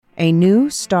A new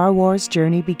Star Wars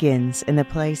journey begins in the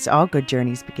place all good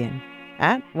journeys begin.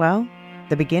 At, well,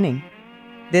 the beginning.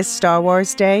 This Star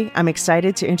Wars Day, I'm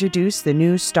excited to introduce the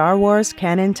new Star Wars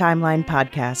Canon Timeline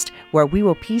podcast, where we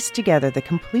will piece together the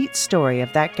complete story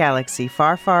of that galaxy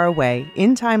far, far away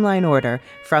in timeline order,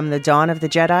 from the dawn of the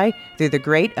Jedi through the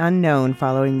great unknown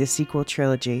following the sequel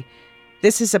trilogy.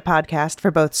 This is a podcast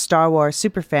for both Star Wars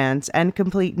superfans and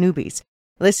complete newbies.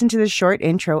 Listen to the short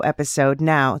intro episode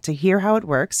now to hear how it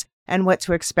works and what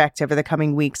to expect over the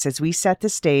coming weeks as we set the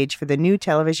stage for the new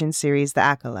television series The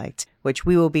Acolyte, which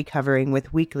we will be covering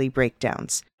with weekly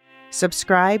breakdowns.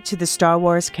 Subscribe to the Star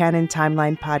Wars Canon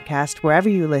Timeline podcast wherever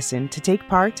you listen to take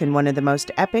part in one of the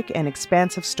most epic and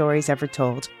expansive stories ever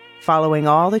told, following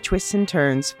all the twists and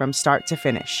turns from start to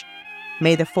finish.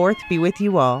 May the 4th be with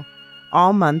you all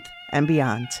month and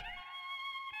beyond.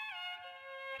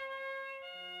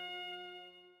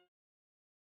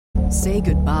 Say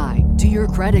goodbye to your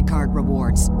credit card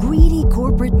rewards. Greedy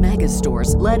corporate mega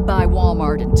stores, led by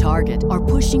Walmart and Target, are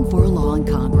pushing for a law in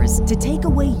Congress to take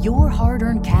away your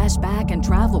hard-earned cash back and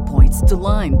travel points to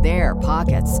line their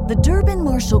pockets. The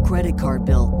Durbin-Marshall credit card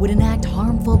bill would enact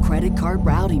harmful credit card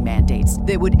routing mandates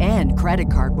that would end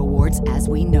credit card rewards as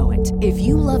we know it. If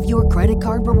you love your credit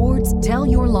card rewards, tell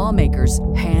your lawmakers,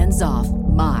 hands off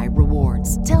my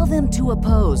rewards. Tell them to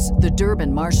oppose the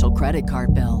Durbin-Marshall credit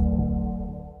card bill.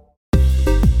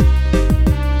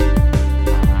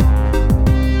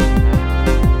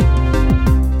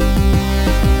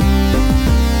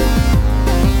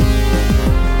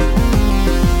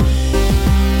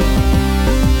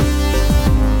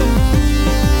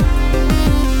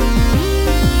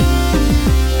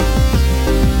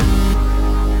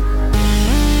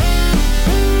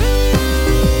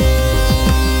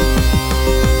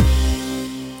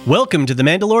 Welcome to the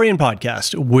Mandalorian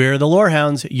podcast. We're the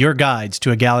Lorehounds, your guides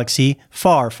to a galaxy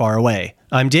far, far away.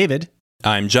 I'm David.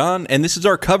 I'm John, and this is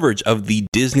our coverage of the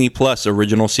Disney Plus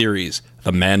original series,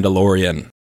 The Mandalorian.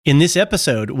 In this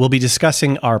episode, we'll be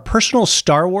discussing our personal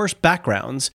Star Wars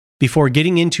backgrounds before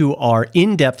getting into our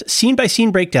in-depth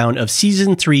scene-by-scene breakdown of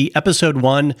Season 3, Episode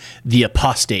 1, The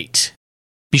Apostate.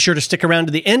 Be sure to stick around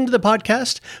to the end of the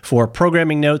podcast for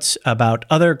programming notes about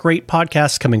other great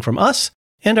podcasts coming from us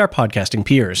and our podcasting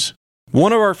peers.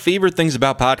 One of our favorite things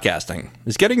about podcasting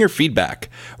is getting your feedback.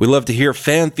 We love to hear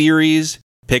fan theories,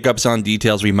 pickups on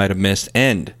details we might have missed,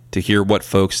 and to hear what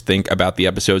folks think about the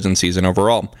episodes and season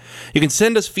overall. You can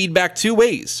send us feedback two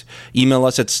ways. Email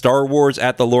us at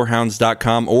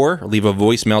starwars@thelorehounds.com or leave a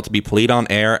voicemail to be played on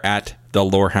air at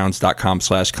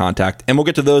thelorehounds.com/contact, and we'll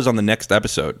get to those on the next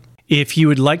episode. If you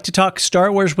would like to talk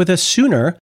Star Wars with us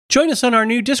sooner, join us on our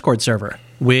new Discord server,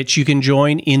 which you can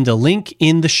join in the link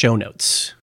in the show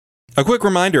notes. A quick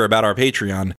reminder about our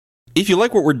Patreon. If you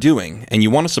like what we're doing and you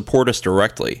want to support us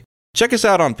directly, check us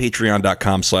out on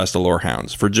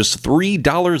patreon.com/thelorehounds for just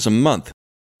 $3 a month.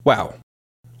 Wow.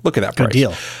 Look at that price. Good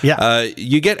deal. Yeah.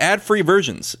 You get ad-free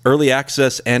versions, early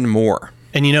access, and more.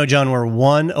 And you know, John, we're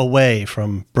one away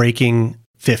from breaking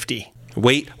 50.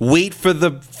 Wait for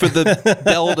the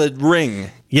bell to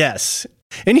ring. Yes.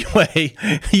 Anyway,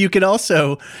 you can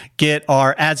also get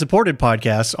our ad-supported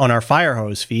podcast on our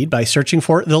Firehose feed by searching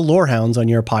for The Lorehounds on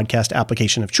your podcast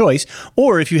application of choice.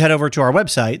 Or if you head over to our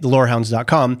website,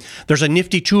 thelorehounds.com, there's a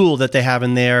nifty tool that they have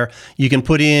in there. You can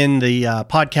put in the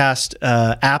podcast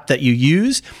app that you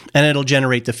use, and it'll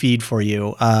generate the feed for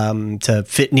you to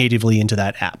fit natively into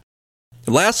that app.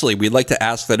 Lastly, we'd like to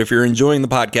ask that if you're enjoying the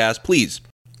podcast, please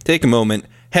take a moment,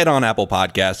 head on Apple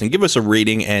Podcasts, and give us a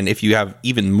rating, and if you have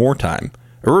even more time,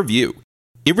 a review.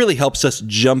 It really helps us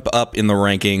jump up in the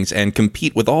rankings and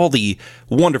compete with all the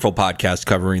wonderful podcasts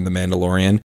covering The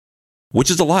Mandalorian,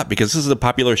 which is a lot because this is a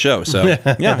popular show. So,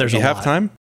 yeah, if you have time,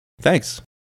 thanks.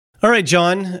 All right,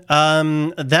 John,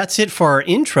 that's it for our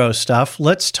intro stuff.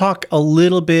 Let's talk a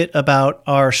little bit about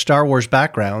our Star Wars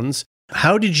backgrounds.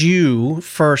 How did you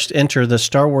first enter the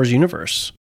Star Wars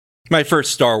universe? My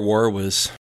first Star Wars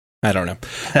was, I don't know.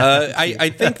 I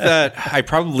think that I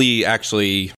probably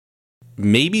actually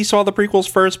maybe saw the prequels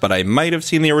first, but I might have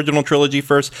seen the original trilogy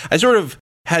first. I sort of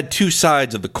had two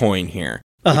sides of the coin here,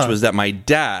 which was that my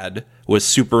dad was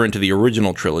super into the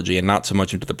original trilogy and not so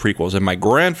much into the prequels, and my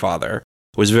grandfather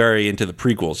was very into the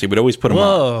prequels. He would always put them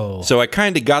on. So I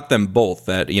kind of got them both.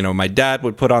 That, you know, my dad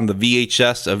would put on the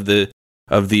VHS of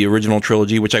the original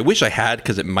trilogy, which I wish I had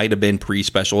because it might have been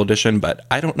pre-special edition, but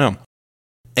I don't know.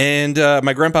 And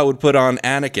my grandpa would put on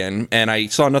Anakin, and I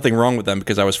saw nothing wrong with them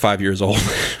because I was 5 years old.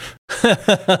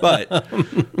 But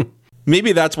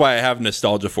maybe that's why I have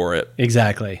nostalgia for it.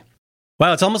 Exactly.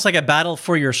 Wow, it's almost like a battle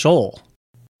for your soul.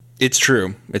 It's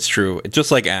true. It's true.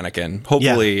 Just like Anakin.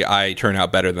 Hopefully I turn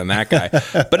out better than that guy.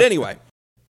 But anyway,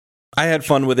 I had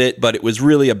fun with it, but it was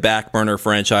really a back burner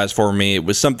franchise for me. It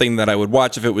was something that I would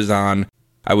watch if it was on.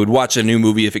 I would watch a new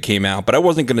movie if it came out, but I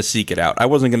wasn't going to seek it out. I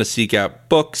wasn't going to seek out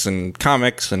books and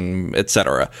comics and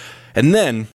etc. And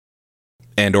then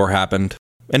Andor happened,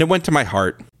 and it went to my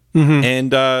heart. Mm-hmm.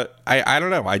 And I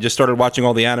don't know. I just started watching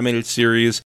all the animated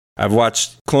series. I've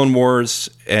watched Clone Wars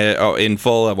in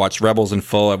full. I've watched Rebels in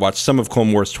full. I've watched some of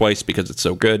Clone Wars twice because it's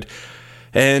so good.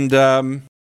 And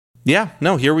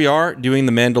here we are doing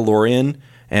The Mandalorian,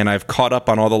 and I've caught up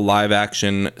on all the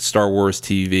live-action Star Wars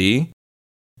TV,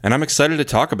 and I'm excited to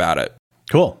talk about it.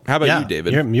 Cool. How about you,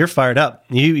 David? You're fired up.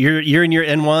 You're in your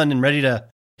N1 and ready to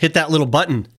hit that little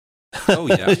button. Oh,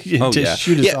 yeah.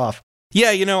 Shoot us off. Yeah,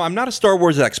 I'm not a Star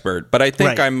Wars expert, but I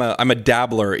think I'm a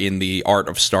dabbler in the art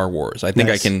of Star Wars. I think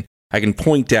nice. I can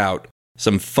point out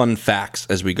some fun facts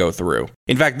as we go through.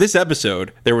 In fact, this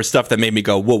episode, there was stuff that made me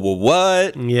go, whoa,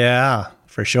 what? Yeah,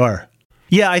 for sure.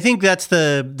 Yeah, I think that's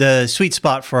the sweet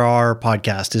spot for our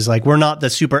podcast is like, we're not the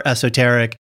super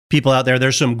esoteric people out there.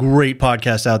 There's some great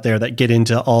podcasts out there that get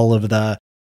into all of the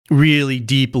really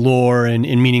deep lore and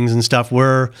meanings and stuff.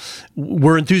 We're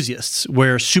enthusiasts.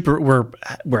 We're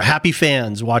happy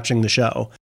fans watching the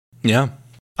show. Yeah.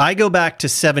 I go back to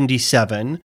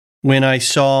 1977 when I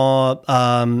saw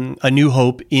A New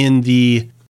Hope in the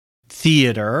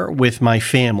theater with my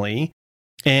family.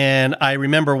 And I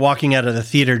remember walking out of the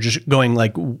theater just going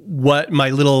like, what my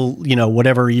little,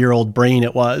 whatever year-old brain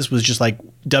it was just like,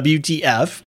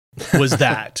 WTF was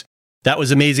that? That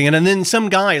was amazing. And then some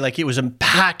guy, like it was a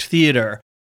packed theater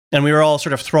and we were all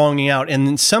sort of thronging out. And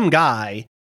then some guy,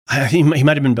 he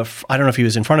might have been, I don't know if he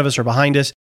was in front of us or behind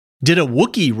us, did a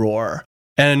Wookiee roar.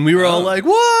 And we were all like,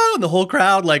 whoa, and the whole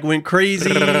crowd like went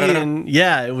crazy. And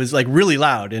yeah, it was like really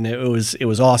loud and it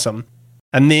was awesome.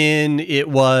 And then it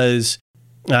was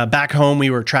back home. We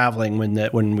were traveling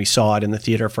when we saw it in the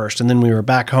theater first. And then we were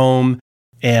back home.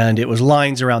 And it was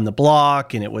lines around the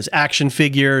block, and it was action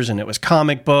figures, and it was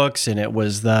comic books, and it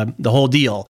was the whole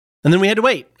deal. And then we had to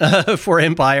wait for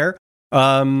Empire,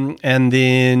 and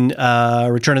then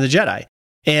Return of the Jedi.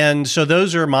 And so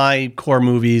those are my core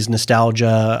movies,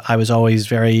 nostalgia. I was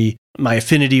always my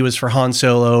affinity was for Han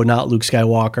Solo, not Luke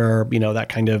Skywalker, that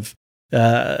kind of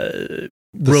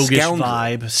roguish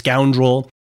vibe, scoundrel.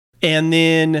 And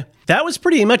then that was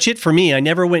pretty much it for me. I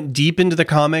never went deep into the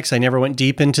comics. I never went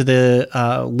deep into the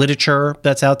literature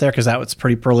that's out there because that was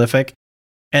pretty prolific.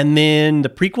 And then the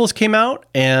prequels came out,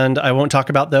 and I won't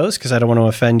talk about those because I don't want to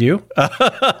offend you.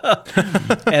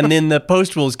 And then the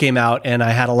postquels came out, and I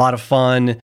had a lot of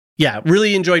fun. Yeah,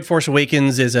 really enjoyed Force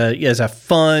Awakens as a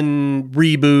fun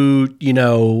reboot,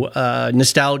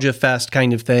 nostalgia fest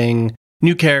kind of thing,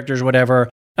 new characters, whatever.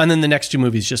 And then the next two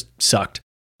movies just sucked.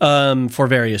 For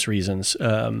various reasons.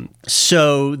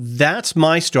 So that's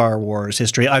my Star Wars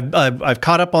history. I've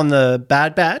caught up on the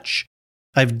Bad Batch.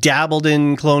 I've dabbled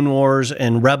in Clone Wars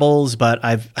and Rebels, but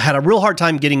I've had a real hard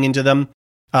time getting into them.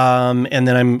 And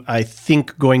then I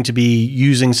think going to be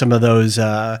using some of those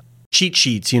cheat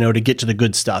sheets, to get to the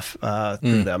good stuff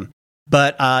through them.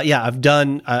 But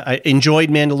I enjoyed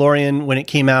Mandalorian when it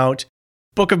came out.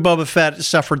 Book of Boba Fett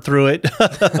suffered through it,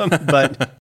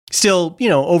 but still,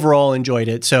 overall enjoyed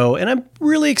it. So, and I'm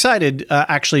really excited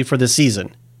actually for this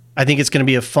season. I think it's going to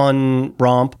be a fun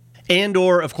romp.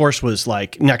 Andor, of course, was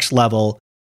like next level.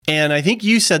 And I think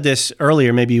you said this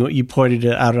earlier, maybe you pointed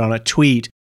it out on a tweet,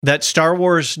 that Star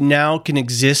Wars now can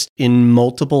exist in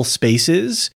multiple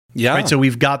spaces. Yeah. Right? So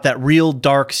we've got that real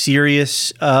dark,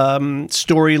 serious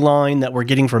storyline that we're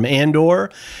getting from Andor.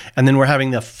 And then we're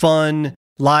having the fun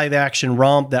live action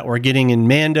romp that we're getting in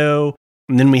Mando.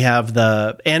 And then we have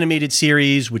the animated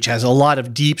series, which has a lot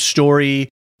of deep story,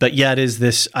 but yet is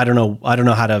this, I don't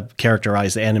know how to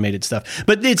characterize the animated stuff,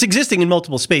 but it's existing in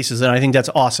multiple spaces. And I think that's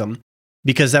awesome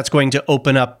because that's going to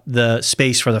open up the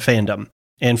space for the fandom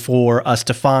and for us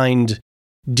to find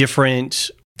different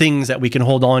things that we can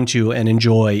hold on to and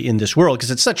enjoy in this world.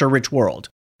 Because it's such a rich world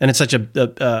and it's such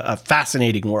a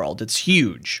fascinating world. It's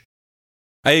huge.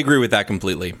 I agree with that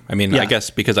completely. I mean, yeah. I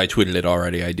guess because I tweeted it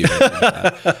already, I do agree with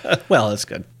that. Well, that's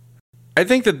good. I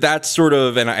think that's sort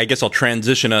of, and I guess I'll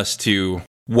transition us to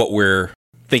what we're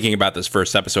thinking about this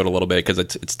first episode a little bit because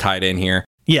it's tied in here.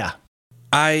 Yeah.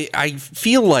 I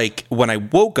feel like when I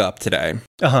woke up today,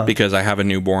 because I have a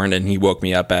newborn and he woke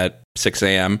me up at 6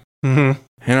 a.m., and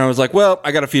I was like, well,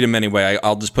 I got to feed him anyway.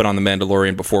 I'll just put on The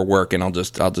Mandalorian before work and I'll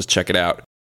just check it out.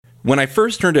 When I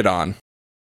first turned it on,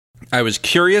 I was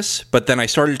curious, but then I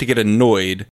started to get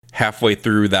annoyed halfway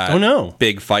through that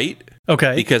big fight.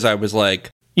 Okay. Because I was like,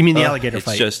 You mean the alligator it's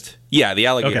fight? The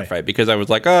alligator fight, because I was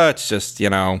like, oh, it's just,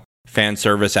 fan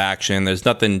service action. There's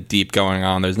nothing deep going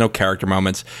on. There's no character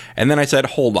moments. And then I said,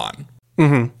 hold on.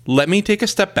 Mm-hmm. Let me take a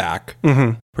step back,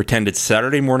 pretend it's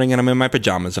Saturday morning and I'm in my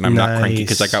pajamas and I'm not cranky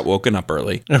because I got woken up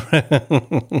early.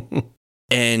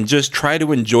 And just try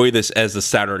to enjoy this as a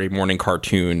Saturday morning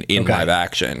cartoon in live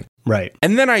action. Right.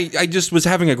 And then I just was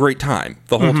having a great time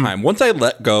the whole time. Once I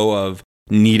let go of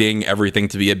needing everything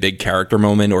to be a big character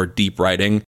moment or deep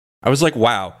writing, I was like,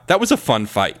 wow, that was a fun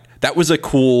fight. That was a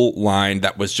cool line.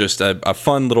 That was just a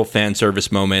fun little fan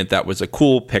service moment. That was a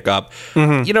cool pickup.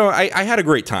 I had a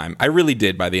great time. I really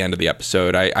did by the end of the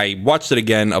episode. I watched it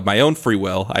again of my own free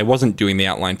will. I wasn't doing the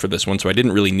outline for this one, so I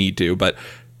didn't really need to. But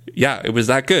yeah, it was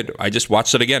that good. I just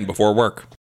watched it again before work.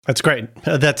 That's great.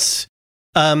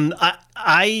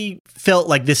 I felt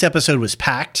like this episode was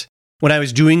packed. When I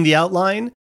was doing the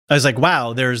outline, I was like,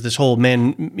 wow, there's this whole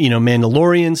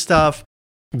Mandalorian stuff.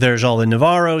 There's all the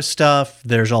Navarro stuff.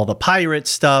 There's all the pirate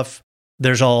stuff.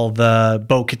 There's all the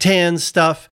Bo-Katan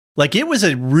stuff. Like, it was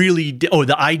a really... the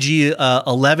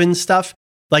IG-11 stuff.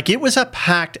 Like, it was a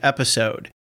packed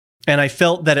episode. And I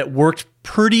felt that it worked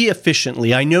pretty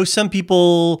efficiently. I know some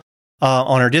people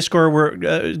on our Discord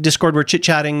were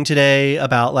chit-chatting today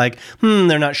about, like,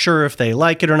 they're not sure if they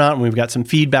like it or not. And we've got some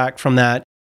feedback from that.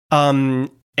 And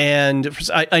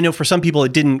I know for some people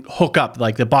it didn't hook up.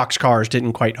 Like, the boxcars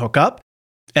didn't quite hook up.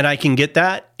 And I can get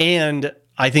that. And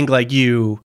I think, like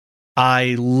you,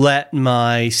 I let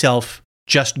myself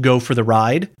just go for the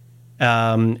ride.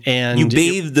 And you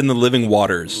bathed in the living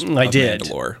waters. I did.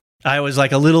 Mandalore. I was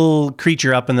like a little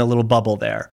creature up in the little bubble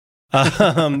there,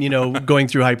 going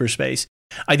through hyperspace.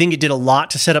 I think it did a lot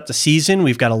to set up the season.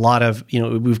 We've got a lot of,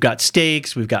 we've got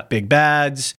stakes, we've got big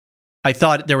bads. I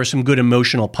thought there was some good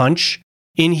emotional punch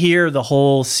in here. The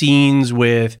whole scenes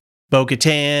with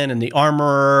Bo-Katan and the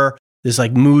Armorer, this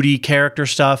like moody character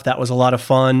stuff, that was a lot of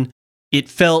fun. It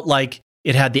felt like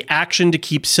it had the action to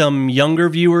keep some younger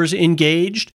viewers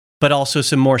engaged, but also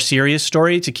some more serious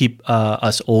story to keep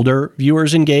us older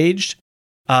viewers engaged.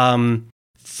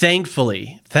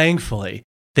 Thankfully,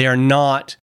 they are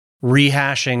not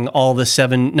rehashing all the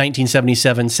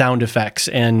 1977 sound effects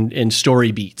and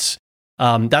story beats.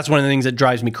 That's one of the things that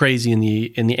drives me crazy in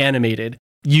the animated,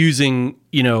 using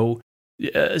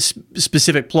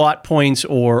specific plot points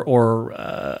or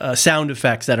sound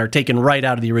effects that are taken right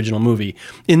out of the original movie.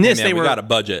 In this, we got a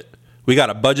budget. We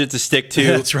got a budget to stick to.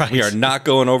 That's right. We are not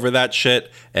going over that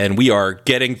shit, and we are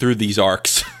getting through these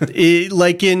arcs.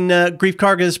 Like in Grief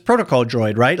Karga's protocol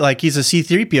droid, right? Like, he's a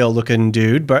C-3PO looking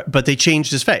dude, but they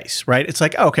changed his face, right? It's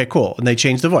like, okay, cool. And they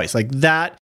changed the voice. Like,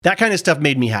 that kind of stuff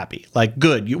made me happy. Like,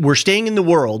 good. We're staying in the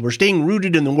world. We're staying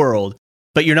rooted in the world,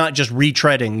 but you're not just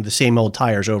retreading the same old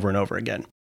tires over and over again.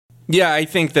 Yeah, I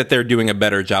think that they're doing a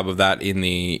better job of that in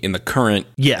the current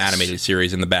animated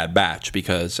series in the Bad Batch,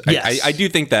 because I do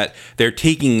think that they're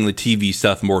taking the TV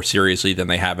stuff more seriously than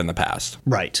they have in the past.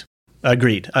 Right.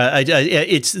 Agreed.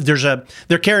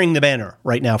 They're carrying the banner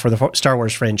right now for the Star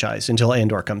Wars franchise until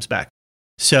Andor comes back.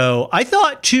 So I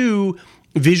thought too,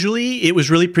 visually, it was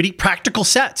really pretty practical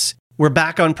sets. We're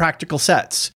back on practical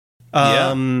sets.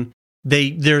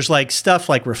 There's like stuff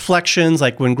like reflections,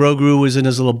 like when Grogu was in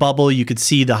his little bubble, you could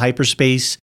see the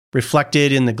hyperspace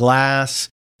reflected in the glass.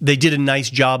 They did a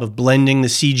nice job of blending the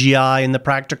CGI and the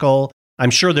practical. I'm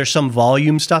sure there's some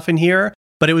volume stuff in here,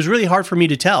 but it was really hard for me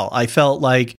to tell. I felt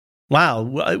like, wow,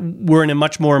 we're in a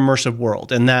much more immersive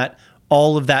world, and that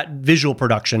all of that visual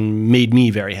production made me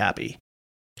very happy.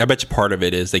 I bet you part of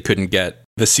it is they couldn't get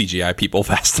the CGI people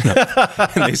fast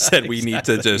enough. And they said, we need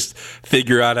to just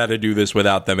figure out how to do this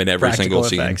without them in every practical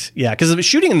single effects. scene. Yeah, because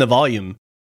shooting in the volume,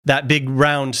 that big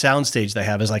round soundstage they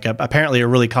have is like apparently a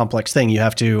really complex thing. You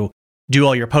have to do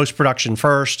all your post-production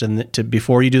first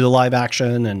before you do the live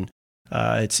action. And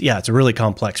it's a really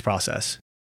complex process.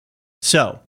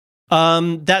 So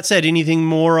that said, anything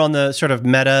more on the sort of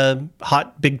meta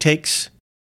hot big takes?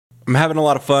 I'm having a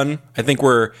lot of fun. I think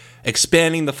we're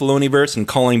expanding the Filoniverse and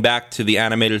calling back to the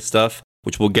animated stuff,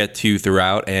 which we'll get to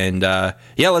throughout. And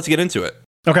let's get into it.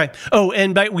 Okay. Oh,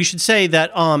 and we should say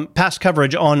that past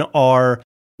coverage on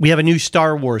we have a new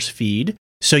Star Wars feed.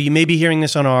 So you may be hearing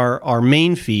this on our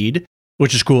main feed,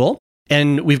 which is cool.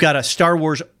 And we've got a Star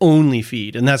Wars only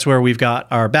feed. And that's where we've got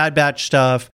our Bad Batch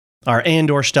stuff, our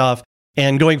Andor stuff.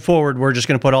 And going forward, we're just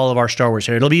going to put all of our Star Wars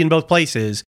here. It'll be in both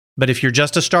places. But if you're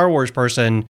just a Star Wars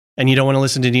person and you don't want to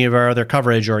listen to any of our other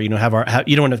coverage, or you don't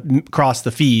want to cross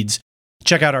the feeds,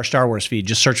 check out our Star Wars feed.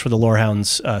 Just search for the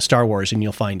Lorehounds Star Wars and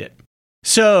you'll find it.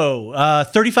 So,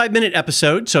 35-minute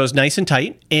episode, so it's nice and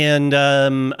tight. And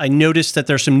I noticed that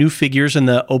there's some new figures in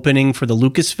the opening for the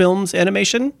Lucasfilms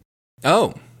animation.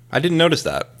 Oh, I didn't notice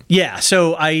that. Yeah,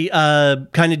 so I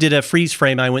kind of did a freeze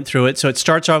frame. I went through it. So it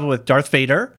starts off with Darth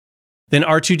Vader, then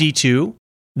R2-D2,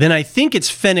 then I think it's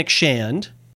Fennec Shand,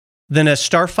 then a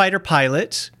starfighter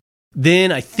pilot,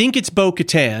 then I think it's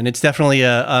Bo-Katan. It's definitely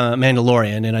a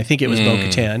Mandalorian, and I think it was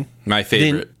Bo-Katan. My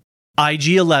favorite. Then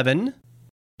IG-11,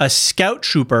 a scout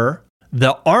trooper,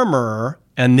 the armorer,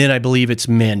 and then I believe it's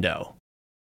Mando.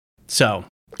 So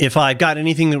if I got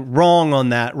anything wrong on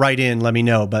that, write in, let me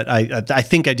know. But I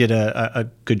think I did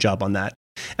a good job on that.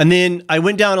 And then I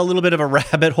went down a little bit of a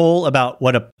rabbit hole about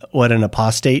what an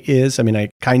apostate is. I mean, I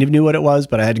kind of knew what it was,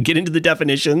 but I had to get into the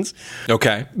definitions.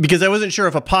 Okay. Because I wasn't sure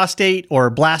if apostate or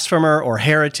blasphemer or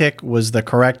heretic was the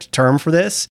correct term for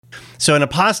this. So an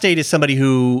apostate is somebody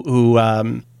who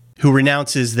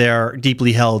renounces their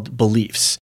deeply held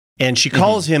beliefs. And she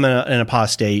calls him an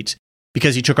apostate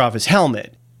because he took off his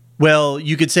helmet. Well,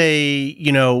 you could say,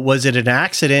 was it an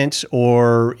accident,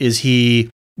 or is he...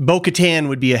 Bo-Katan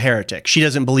would be a heretic. She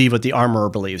doesn't believe what the armorer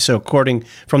believes. So according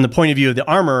from the point of view of the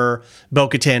armorer,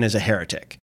 Bo-Katan is a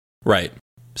heretic. Right.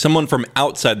 Someone from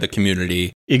outside the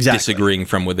community disagreeing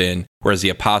from within, whereas the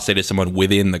apostate is someone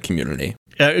within the community.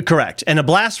 Correct. And a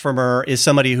blasphemer is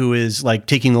somebody who is like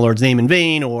taking the Lord's name in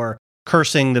vain or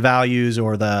cursing the values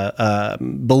or the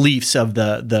beliefs of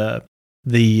the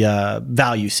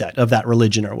value set of that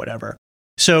religion or whatever.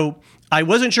 So I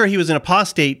wasn't sure he was an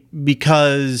apostate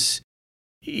because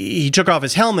he took off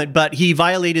his helmet, but he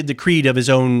violated the creed of his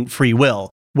own free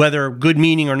will. Whether good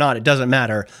meaning or not, it doesn't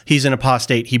matter. He's an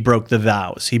apostate. He broke the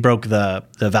vows. He broke the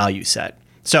value set.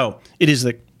 So it is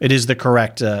the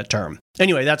correct term.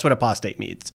 Anyway, that's what apostate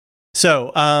means.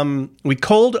 So we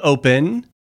cold open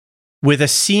with a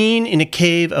scene in a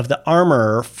cave of the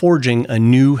armorer forging a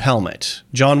new helmet.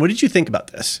 John, what did you think about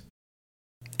this?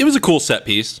 It was a cool set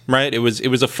piece, right? It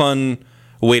was a fun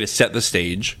way to set the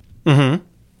stage. Mm-hmm.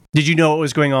 Did you know what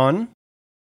was going on?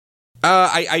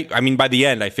 I mean, by the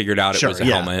end, I figured out it was a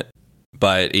helmet,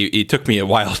 but it took me a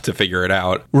while to figure it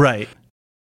out. Right.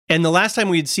 And the last time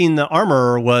we had seen the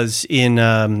armorer was in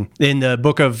the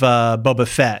book of Boba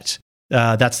Fett.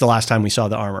 That's the last time we saw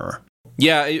the armorer.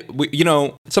 Yeah,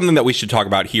 something that we should talk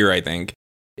about here, I think,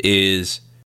 is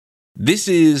this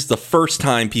is the first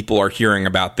time people are hearing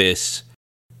about this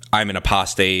I'm an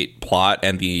apostate plot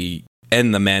and the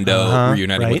Mando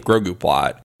reuniting with Grogu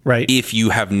plot. Right. If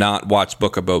you have not watched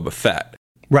Book of Boba Fett.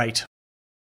 Right.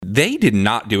 They did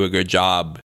not do a good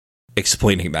job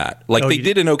explaining that. Like, they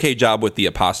did an okay job with the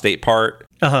apostate part.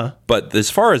 Uh-huh. But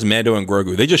as far as Mando and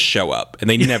Grogu, they just show up and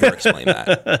they never explain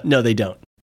that. No, they don't.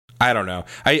 I don't know.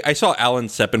 I saw Alan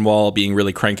Sepinwall being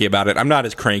really cranky about it. I'm not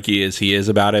as cranky as he is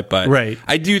about it, but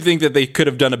I do think that they could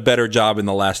have done a better job in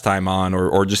the last time on,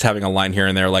 or just having a line here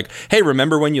and there like, hey,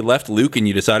 remember when you left Luke and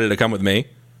you decided to come with me?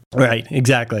 Right,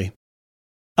 exactly.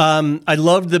 I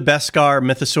loved the Beskar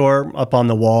mythosaur up on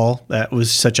the wall. That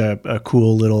was such a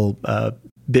cool little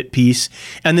bit piece.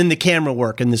 And then the camera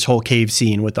work in this whole cave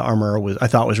scene with the armor I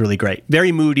thought was really great.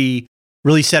 Very moody,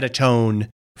 really set a tone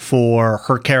for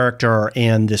her character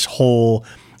and this whole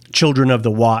Children of the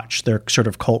Watch, their sort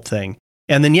of cult thing.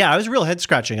 And then, I was real head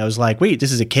scratching. I was like, wait,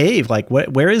 this is a cave? Like,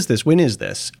 where is this? When is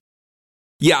this?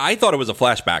 Yeah, I thought it was a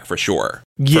flashback for sure.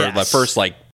 Yes. For the first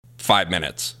 5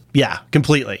 minutes. Yeah,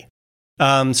 completely.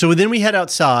 So then we head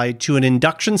outside to an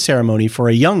induction ceremony for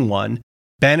a young one.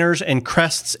 Banners and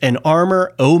crests and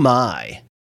armor, oh my.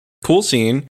 Cool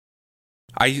scene.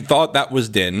 I thought that was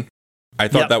Din. I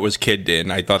thought that was Kid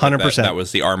Din. I thought that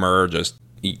was the armorer just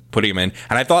putting him in.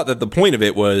 And I thought that the point of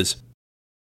it was,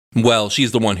 well,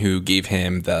 she's the one who gave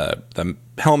him the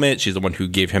helmet. She's the one who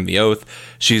gave him the oath.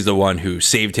 She's the one who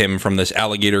saved him from this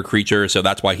alligator creature. So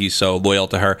that's why he's so loyal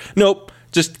to her. Nope.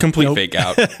 Just complete fake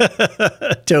out.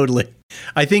 Totally.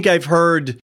 I think I've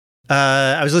heard,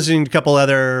 I was listening to a couple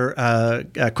other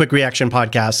quick reaction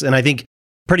podcasts, and I think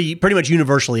pretty much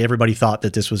universally everybody thought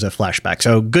that this was a flashback.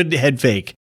 So good head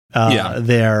fake,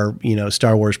 their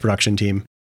Star Wars production team.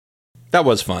 That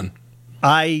was fun.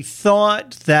 I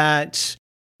thought that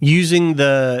using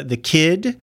the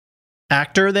kid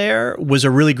actor there was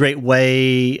a really great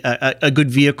way, a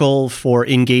good vehicle for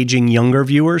engaging younger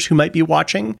viewers who might be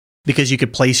watching, because you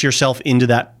could place yourself into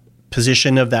that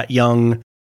position of that young,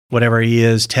 whatever he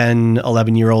is, 10,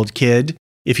 11-year-old kid,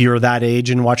 if you're that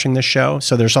age and watching this show.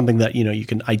 So there's something that, you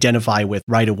can identify with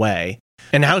right away.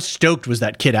 And how stoked was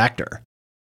that kid actor,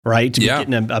 right? To be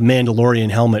getting a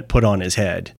Mandalorian helmet put on his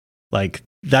head.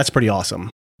 That's pretty awesome.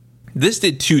 This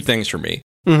did two things for me.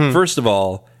 Mm-hmm. First of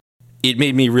all, it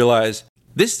made me realize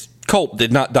this cult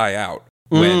did not die out.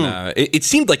 When it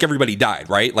seemed like everybody died,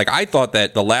 right? I thought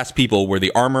that the last people were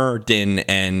the armor, Din,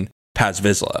 and has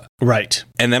Vizsla. Right.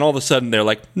 And then all of a sudden they're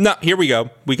like, no, here we go.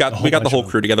 We got the whole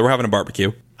crew together. We're having a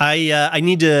barbecue. I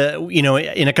need to,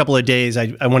 in a couple of days,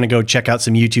 I want to go check out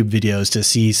some YouTube videos to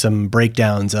see some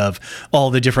breakdowns of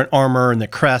all the different armor and the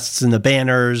crests and the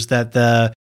banners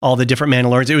that all the different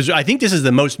Mandalorians. I think this is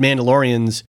the most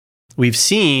Mandalorians we've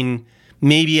seen,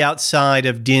 maybe outside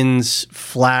of Din's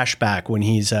flashback when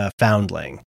he's a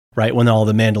foundling, right? When all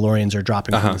the Mandalorians are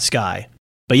dropping from the sky.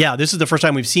 But yeah, this is the first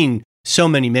time we've seen so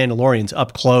many Mandalorians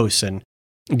up close and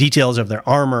details of their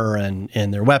armor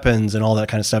and their weapons and all that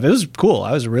kind of stuff. It was cool.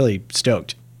 I was really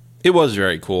stoked. It was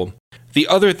very cool. The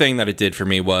other thing that it did for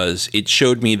me was it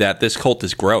showed me that this cult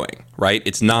is growing, right?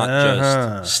 It's not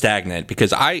just stagnant,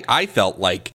 because I felt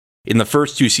like in the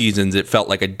first 2 seasons, it felt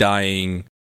like a dying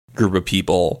group of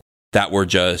people that were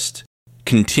just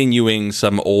continuing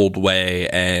some old way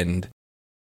and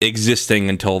existing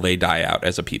until they die out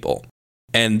as a people.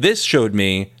 And this showed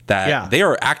me that they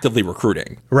are actively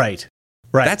recruiting. Right.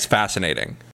 That's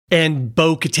fascinating. And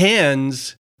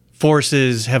Bo-Katan's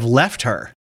forces have left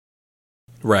her.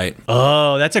 Right.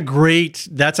 Oh, that's a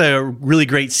really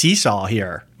great seesaw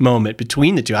here moment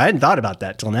between the two. I hadn't thought about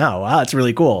that till now. Wow, that's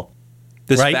really cool.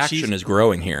 This faction is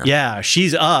growing here. Yeah,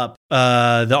 she's up.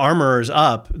 The Armorer's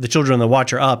up. The Children of the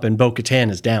Watch are up, and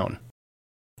Bo-Katan is down.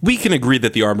 We can agree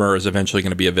that the Armorer is eventually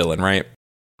going to be a villain, right?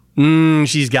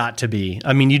 She's got to be.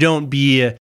 I mean,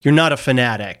 you're not a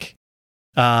fanatic,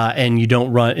 and you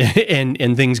don't run,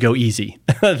 and things go easy.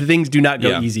 Things do not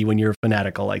go easy when you're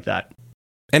fanatical like that.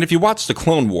 And if you watch the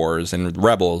Clone Wars and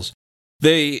Rebels,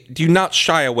 they do not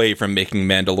shy away from making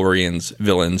Mandalorians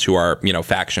villains who are,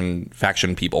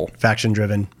 faction people. Faction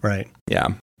driven, right. Yeah.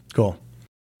 Cool.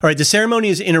 All right, the ceremony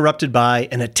is interrupted by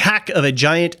an attack of a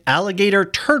giant alligator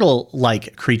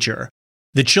turtle-like creature.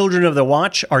 The Children of the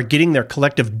Watch are getting their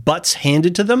collective butts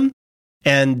handed to them,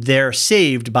 and they're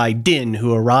saved by Din,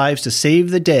 who arrives to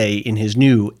save the day in his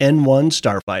new N1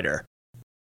 starfighter.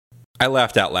 I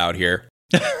laughed out loud here.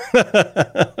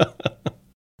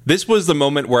 This was the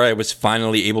moment where I was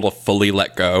finally able to fully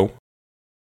let go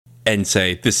and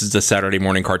say, this is a Saturday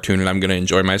morning cartoon and I'm going to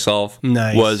enjoy myself.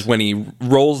 Nice. Was when he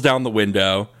rolls down the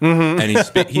window and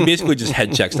he basically just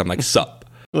head checks them like, sup.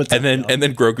 And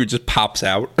then Grogu just pops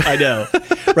out. I know.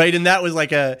 Right. And that was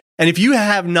like and if you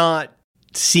have not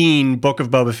seen Book of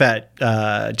Boba Fett,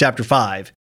 chapter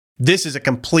 5, this is a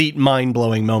complete mind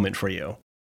blowing moment for you.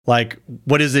 Like,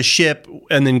 what is this ship?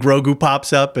 And then Grogu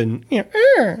pops up and,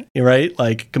 right?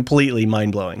 Like, completely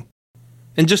mind-blowing.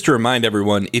 And just to remind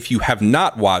everyone, if you have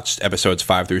not watched episodes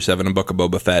 5 through 7 of Book of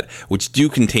Boba Fett, which do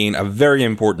contain a very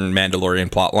important Mandalorian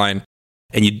plotline,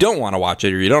 and you don't want to watch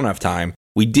it or you don't have time,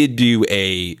 we did do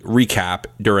a recap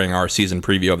during our season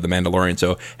preview of The Mandalorian.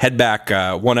 So head back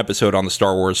one episode on the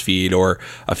Star Wars feed or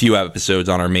a few episodes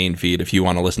on our main feed if you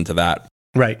want to listen to that.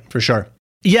 Right, for sure.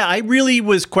 Yeah, I really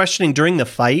was questioning during the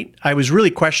fight. I was really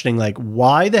questioning, like,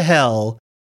 why the hell,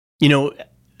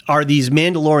 are these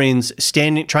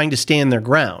Mandalorians trying to stand their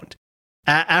ground?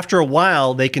 After a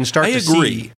while, they can start to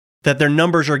see that their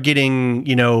numbers are getting,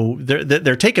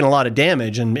 they're taking a lot of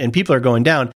damage and people are going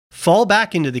down. Fall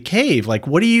back into the cave. Like,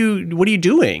 what are you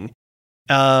doing?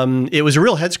 It was a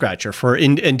real head scratcher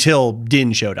until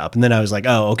Din showed up, and then I was like,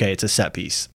 oh, okay, it's a set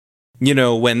piece.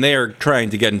 When they're trying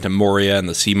to get into Moria and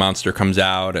the sea monster comes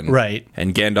out and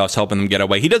Gandalf's helping them get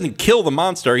away. He doesn't kill the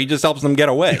monster. He just helps them get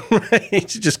away. Right.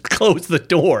 Just close the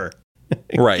door.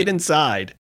 Right. Get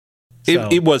inside.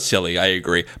 It was silly. I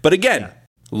agree. But again,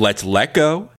 let's let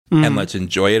go and let's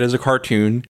enjoy it as a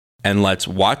cartoon. And let's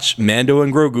watch Mando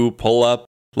and Grogu pull up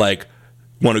like,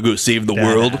 want to go save the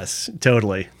world?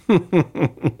 Totally.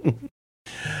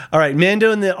 All right,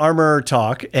 Mando and the Armorer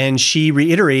talk, and she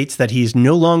reiterates that he's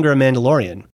no longer a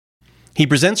Mandalorian. He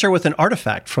presents her with an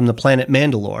artifact from the planet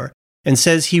Mandalore and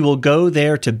says he will go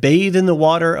there to bathe in the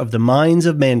water of the mines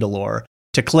of Mandalore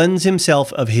to cleanse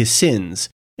himself of his sins.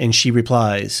 And she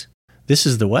replies, "This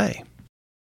is the way."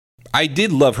 I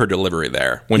did love her delivery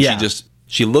there when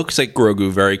she looks at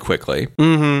Grogu very quickly,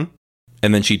 and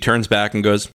then she turns back and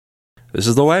goes, "This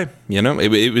is the way."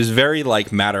 It was very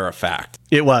like matter of fact.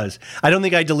 It was. I don't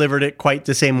think I delivered it quite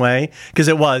the same way because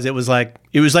it was like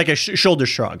a shoulder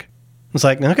shrug. It's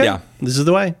like, okay, this is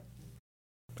the way.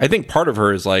 I think part of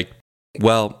her is like,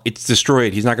 well, it's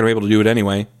destroyed. He's not going to be able to do it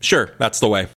anyway. Sure, that's the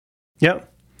way.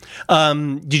 Yep.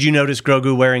 Did you notice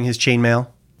Grogu wearing his chainmail?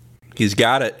 He's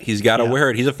got it. He's got to wear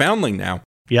it. He's a foundling now.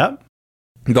 Yep.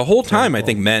 The whole time, I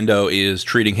think Mando is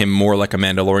treating him more like a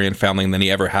Mandalorian foundling than he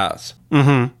ever has.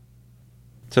 Mm-hmm.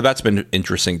 So that's been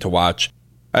interesting to watch.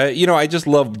 I just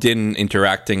love Din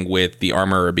interacting with the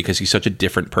Armorer because he's such a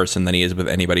different person than he is with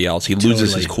anybody else. He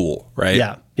loses his cool, right?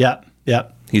 Yeah.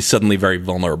 He's suddenly very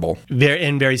vulnerable.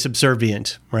 Very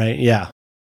subservient, right? Yeah.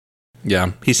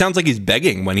 Yeah. He sounds like he's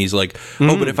begging when he's like,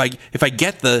 oh, but if I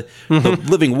get the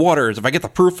living waters, if I get the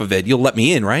proof of it, you'll let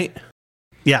me in, right?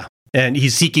 Yeah. And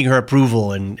he's seeking her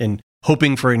approval and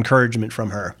hoping for encouragement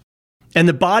from her. And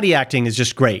the body acting is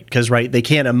just great because, right, they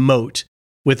can't emote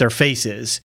with their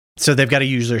faces. So they've got to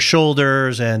use their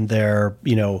shoulders and their,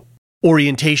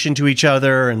 orientation to each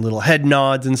other and little head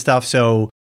nods and stuff. So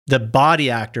the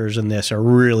body actors in this are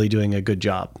really doing a good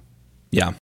job.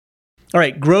 Yeah. All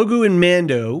right. Grogu and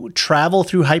Mando travel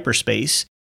through hyperspace,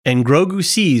 and Grogu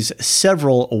sees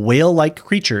several whale-like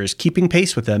creatures keeping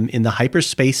pace with them in the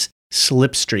hyperspace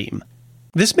slipstream.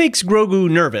 This makes Grogu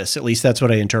nervous, at least that's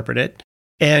what I interpret it.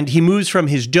 And he moves from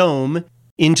his dome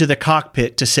into the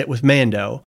cockpit to sit with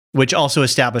Mando, which also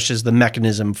establishes the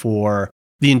mechanism for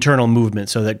the internal movement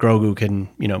so that Grogu can,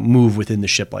 move within the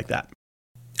ship like that.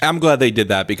 I'm glad they did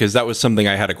that because that was something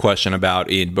I had a question about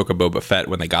in Book of Boba Fett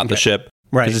when they got the ship.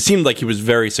 Right. Because it seemed like he was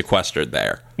very sequestered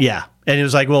there. Yeah. And it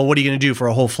was like, well, what are you going to do for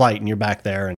a whole flight and you're back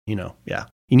there and, you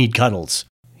need cuddles.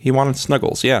 He wanted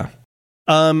snuggles, yeah.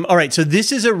 All right. So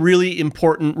this is a really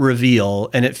important reveal,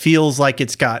 and it feels like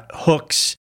it's got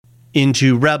hooks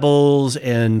into Rebels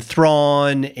and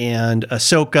Thrawn and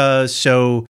Ahsoka.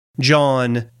 So,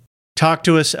 John, talk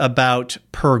to us about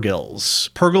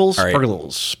Purgils. Purgils? All right.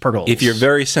 Purgils. If you're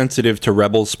very sensitive to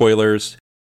Rebels spoilers,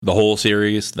 the whole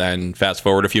series, then fast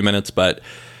forward a few minutes, but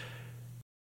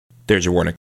there's your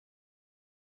warning.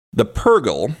 The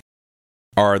Purgil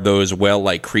are those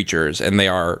whale-like creatures, and they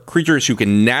are creatures who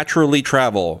can naturally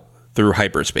travel through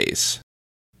hyperspace.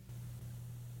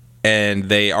 And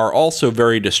they are also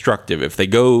very destructive. If they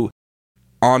go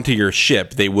onto your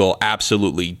ship, they will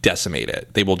absolutely decimate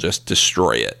it. They will just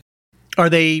destroy it. Are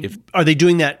they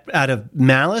doing that out of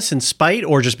malice and spite,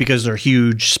 or just because they're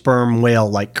huge sperm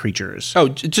whale-like creatures? Oh,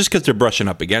 just because they're brushing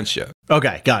up against you.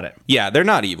 Okay, got it. Yeah, they're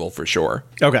not evil for sure.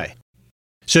 Okay.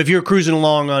 So if you're cruising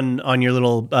along on your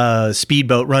little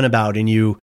speedboat runabout and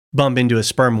you bump into a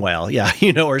sperm whale,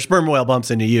 or a sperm whale bumps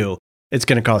into you, it's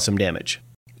going to cause some damage.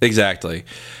 Exactly.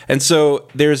 And so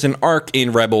there's an arc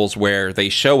in Rebels where they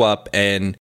show up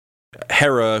and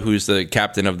Hera, who's the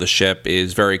captain of the ship,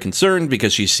 is very concerned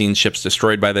because she's seen ships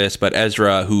destroyed by this. But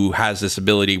Ezra, who has this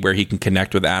ability where he can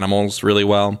connect with animals really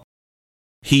well,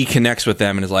 he connects with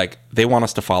them and is like, they want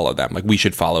us to follow them. Like, we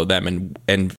should follow them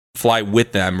and fly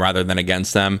with them rather than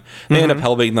against them. They end up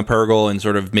helping the Purgil and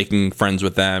sort of making friends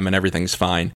with them, and everything's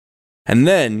fine. And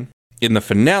then in the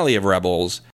finale of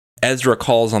Rebels, Ezra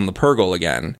calls on the Purgil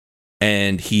again,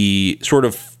 and he sort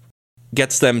of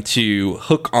gets them to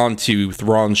hook onto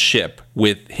Thrawn's ship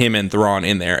with him and Thrawn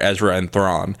in there, Ezra and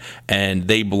Thrawn, and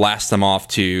they blast them off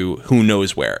to who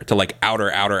knows where, to like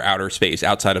outer space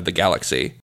outside of the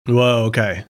galaxy. Whoa,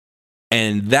 okay.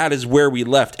 And that is where we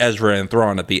left Ezra and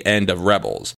Thrawn at the end of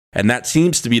Rebels. And that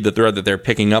seems to be the thread that they're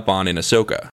picking up on in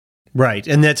Ahsoka. Right,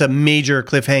 and that's a major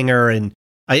cliffhanger, and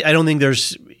I don't think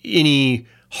there's any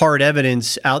hard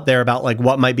evidence out there about like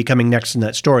what might be coming next in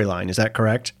that storyline. Is that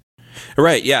correct?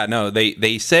 Right, yeah, no,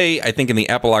 they say, I think in the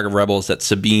epilogue of Rebels, that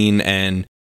Sabine and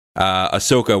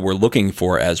Ahsoka were looking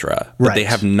for Ezra, but they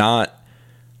have not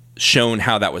shown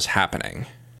how that was happening.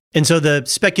 And so the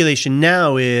speculation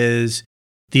now is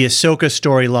the Ahsoka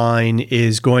storyline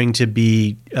is going to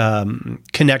be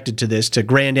connected to this, to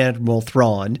Grand Admiral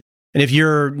Thrawn. And if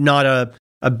you're not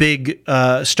a big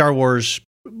Star Wars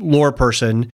lore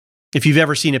person, if you've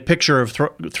ever seen a picture of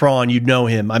Thrawn, you'd know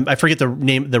him. I forget the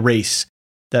name, the race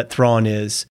that Thrawn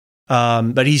is.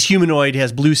 But he's humanoid,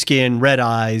 has blue skin, red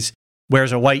eyes,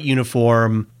 wears a white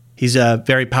uniform. He's a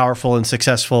very powerful and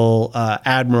successful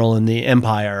admiral in the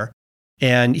Empire.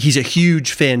 And he's a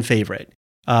huge fan favorite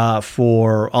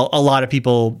for a lot of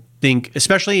people, think,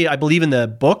 especially, I believe, in the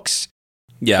books.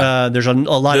 Yeah. There's a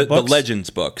lot of books. The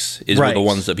Legends books is the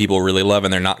ones that people really love,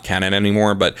 and they're not canon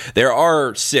anymore. But there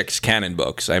are 6 canon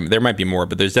books. I mean, there might be more,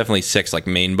 but there's definitely 6 like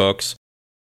main books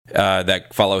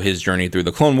that follow his journey through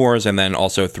the Clone Wars and then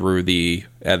also through the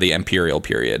Imperial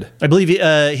period. I believe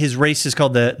his race is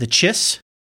called the Chiss.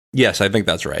 Yes, I think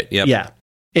that's right. Yep. Yeah.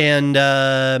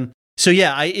 And so,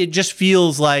 yeah, it just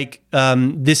feels like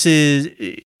this is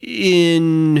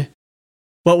in...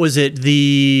 What was it?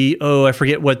 I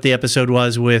forget what the episode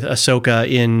was with Ahsoka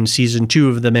in season 2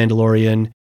 of The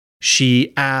Mandalorian.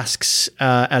 She asks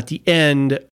at the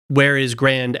end, where is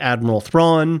Grand Admiral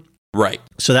Thrawn? Right.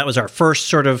 So that was our first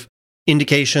sort of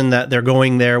indication that they're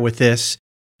going there with this.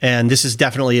 And this is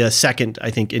definitely a second,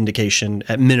 I think, indication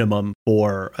at minimum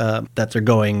for that they're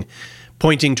going,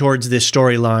 pointing towards this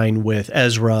storyline with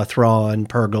Ezra, Thrawn,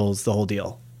 Purgils, the whole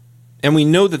deal. And we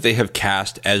know that they have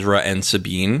cast Ezra and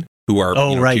Sabine who are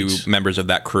two members of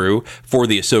that crew for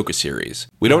the Ahsoka series.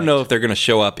 We don't know if they're going to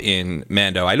show up in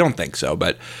Mando. I don't think so,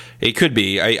 but it could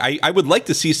be. I would like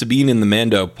to see Sabine in the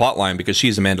Mando plotline because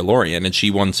she's a Mandalorian and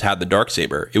she once had the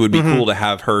Darksaber. It would be cool to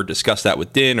have her discuss that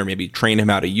with Din or maybe train him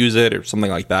how to use it or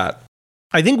something like that.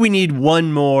 I think we need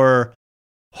one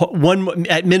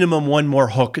at minimum one more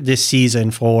hook this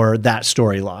season for that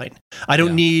storyline. I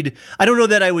don't know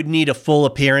that I would need a full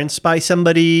appearance by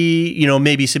somebody,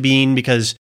 maybe Sabine,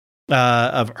 because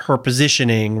of her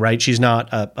positioning, right? She's not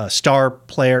a star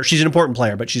player. She's an important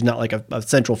player, but she's not like a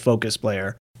central focus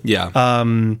player. Yeah.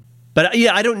 But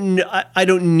yeah, I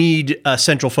don't need a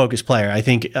central focus player. I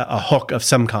think a hook of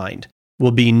some kind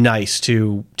will be nice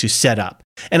to set up.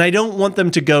 And I don't want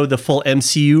them to go the full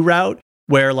MCU route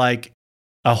where like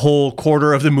a whole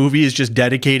quarter of the movie is just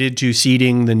dedicated to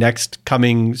seeding the next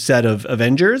coming set of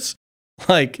Avengers.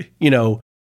 Like,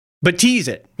 but tease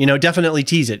it, definitely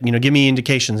tease it. Give me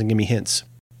indications and give me hints.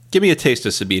 Give me a taste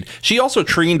of Sabine. She also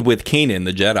trained with Kanan,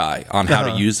 the Jedi, on how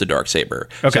to use the Darksaber.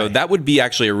 Okay. So that would be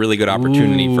actually a really good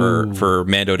opportunity for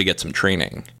Mando to get some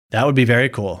training. That would be very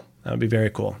cool.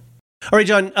 All right,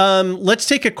 John, let's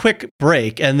take a quick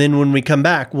break. And then when we come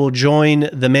back, we'll join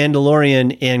the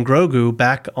Mandalorian and Grogu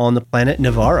back on the planet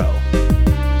Navarro.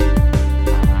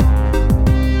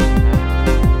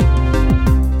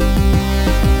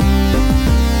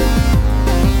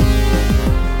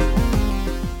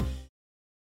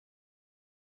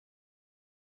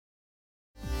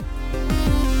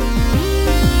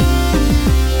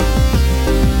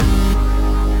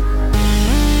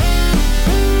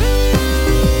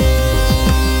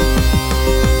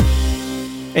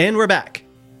 And we're back.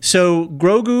 So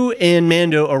Grogu and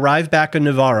Mando arrive back on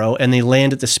Navarro and they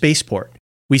land at the spaceport.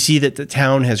 We see that the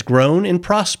town has grown and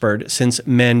prospered since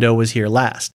Mando was here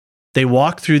last. They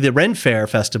walk through the Ren Fair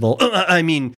festival,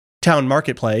 town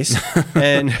marketplace,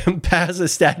 and pass a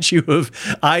statue of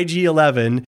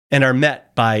IG-11 and are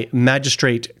met by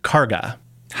Magistrate Karga.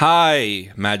 Hi,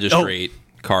 Magistrate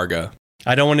Karga.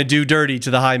 I don't want to do dirty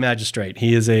to the High Magistrate.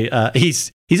 He is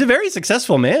he's a very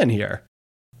successful man here.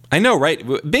 I know, right?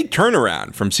 Big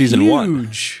turnaround from season 1.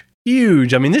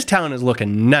 Huge. I mean, this town is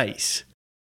looking nice.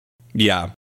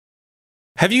 Yeah.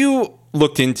 Have you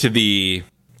looked into the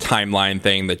timeline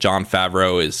thing that Jon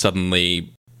Favreau is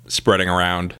suddenly spreading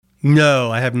around? No,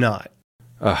 I have not.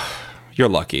 You're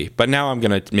lucky. But now I'm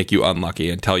going to make you unlucky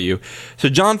and tell you. So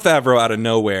Jon Favreau out of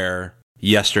nowhere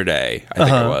yesterday, I think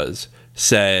it was,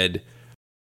 said,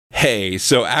 hey,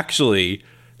 so actually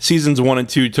seasons 1 and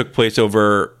 2 took place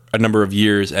over a number of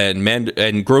years, and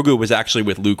Grogu was actually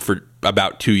with Luke for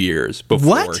about 2 years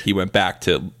before he went back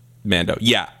to Mando.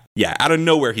 Yeah, out of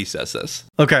nowhere he says this.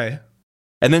 Okay.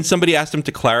 And then somebody asked him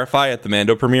to clarify at the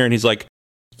Mando premiere, and he's like,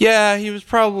 yeah, he was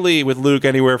probably with Luke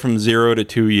anywhere from 0 to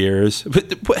 2 years.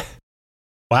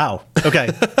 Wow. Okay.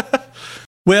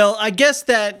 Well, I guess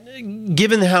that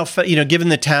given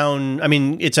the town, I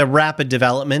mean, it's a rapid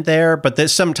development there, but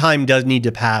there's some time does need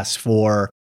to pass for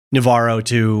Navarro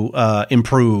to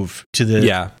improve to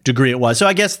the degree it was. So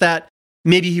I guess that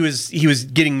maybe he was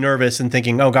getting nervous and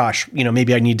thinking, oh gosh,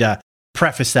 maybe I need to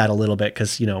preface that a little bit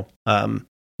because,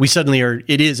 we suddenly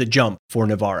it is a jump for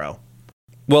Navarro.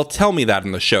 Well, tell me that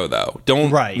in the show though.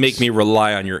 Don't make me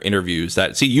rely on your interviews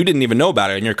you didn't even know about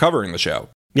it and you're covering the show.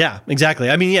 Yeah, exactly.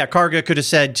 I mean, Karga could have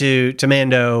said to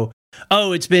Mando,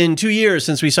 oh, it's been 2 years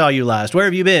since we saw you last. Where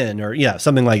have you been? Or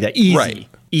something like that.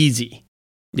 Easy.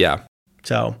 Yeah.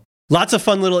 So lots of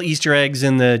fun little Easter eggs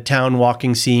in the town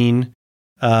walking scene.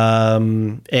 It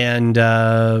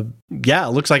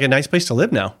looks like a nice place to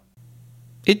live now.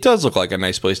 It does look like a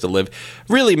nice place to live.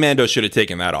 Really, Mando should have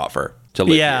taken that offer to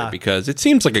live here because it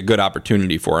seems like a good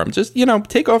opportunity for him. Just,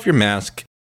 take off your mask,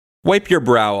 wipe your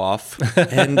brow off,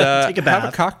 and take a bath. Have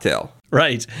a cocktail.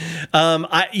 Right.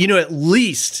 At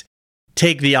least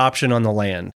take the option on the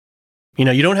land.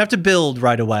 You don't have to build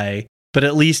right away. But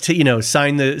at least,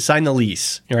 sign the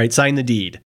lease, right? Sign the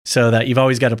deed so that you've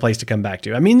always got a place to come back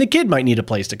to. I mean, the kid might need a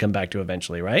place to come back to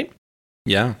eventually, right?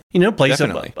 Yeah.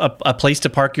 Definitely. A place to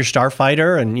park your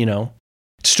starfighter and,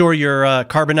 store your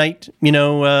carbonite,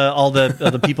 all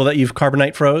the people that you've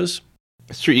carbonite froze.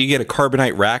 It's true. You get a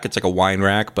carbonite rack. It's like a wine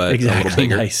rack, but a little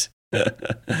bigger. Nice.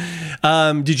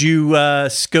 Did you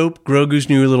scope Grogu's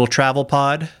new little travel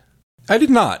pod? I did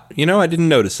not. I didn't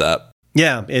notice that.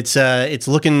 Yeah, it's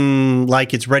looking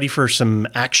like it's ready for some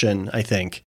action, I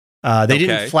think. They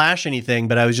didn't flash anything,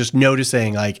 but I was just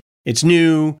noticing, like, it's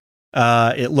new.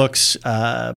 It looks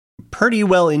pretty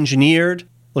well engineered.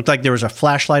 Looked like there was a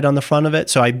flashlight on the front of it.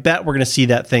 So I bet we're going to see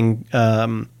that thing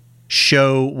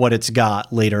show what it's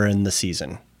got later in the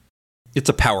season. It's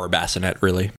a power bassinet,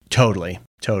 really. Totally.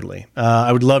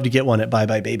 I would love to get one at Bye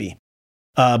Bye Baby.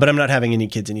 But I'm not having any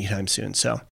kids anytime soon,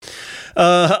 so.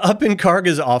 Up in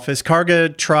Karga's office,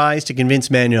 Karga tries to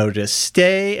convince Mando to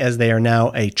stay, as they are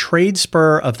now a trade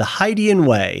spur of the Hydean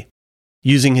way.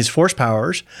 Using his force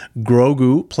powers,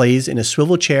 Grogu plays in a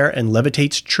swivel chair and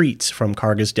levitates treats from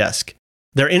Karga's desk.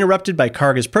 They're interrupted by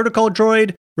Karga's protocol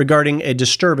droid regarding a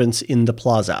disturbance in the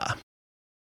plaza.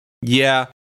 Yeah.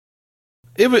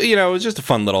 It was just a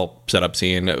fun little setup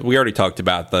scene. We already talked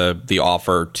about the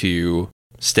offer to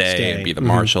stay and be the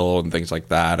marshal and things like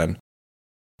that. And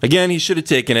again, he should have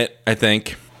taken it, I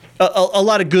think. A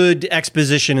lot of good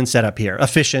exposition and setup here.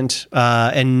 Efficient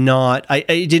and not... I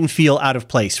didn't feel out of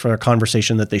place for a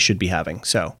conversation that they should be having.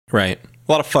 So right.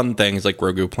 A lot of fun things like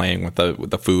Grogu playing with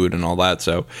the food and all that.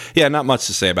 So yeah, not much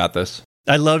to say about this.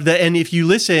 I love that. And if you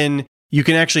listen, you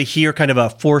can actually hear kind of a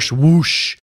force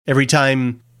whoosh every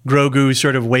time Grogu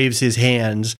sort of waves his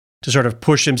hands to sort of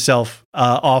push himself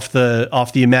off the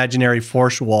imaginary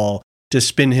force wall to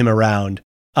spin him around.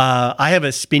 I have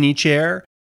a spinny chair,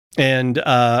 and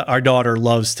our daughter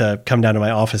loves to come down to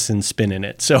my office and spin in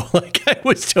it. So like I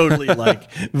was totally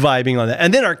like vibing on that.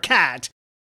 And then our cat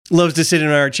loves to sit in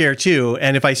our chair too.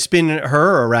 And if I spin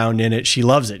her around in it, she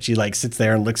loves it. She like sits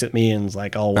there and looks at me and is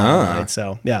like all wild-eyed.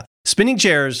 So yeah, spinning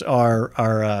chairs are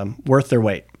worth their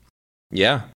weight.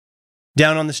 Yeah.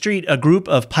 Down on the street, a group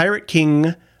of Pirate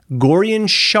King Gorian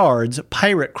Shard's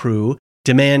pirate crew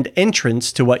demand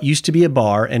entrance to what used to be a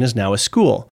bar and is now a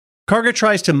school. Karga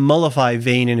tries to mollify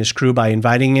Vane and his crew by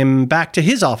inviting him back to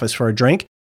his office for a drink,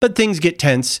 but things get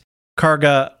tense.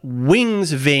 Karga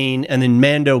wings Vane, and then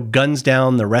Mando guns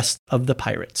down the rest of the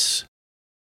pirates.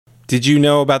 Did you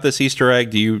know about this Easter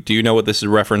egg? Do you know what this is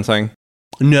referencing?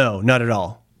 No, not at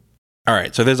all. All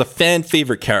right, so there's a fan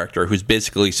favorite character who's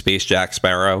basically Space Jack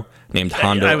Sparrow named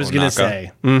Hondo. I was going to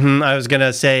say. I was going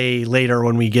to say later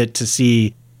when we get to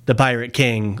see the Pirate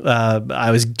King,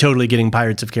 I was totally getting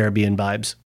Pirates of Caribbean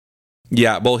vibes.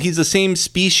 Yeah, well, he's the same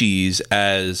species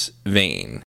as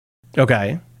Vane.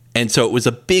 Okay. And so it was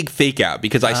a big fake out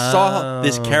because I saw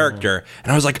this character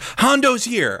and I was like, Hondo's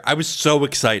here. I was so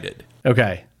excited.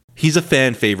 Okay. He's a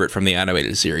fan favorite from the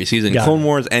animated series. He's in Clone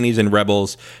Wars and he's in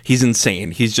Rebels. He's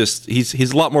insane. He's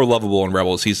a lot more lovable in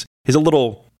Rebels. He's a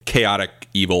little chaotic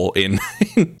evil in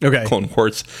Clone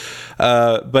Wars.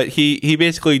 But he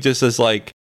basically just is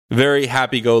like very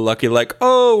happy-go-lucky, like,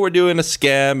 oh, we're doing a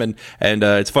scam. And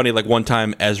it's funny, like one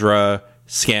time Ezra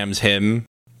scams him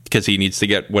because he needs to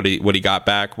get what he got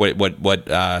back, what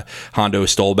Hondo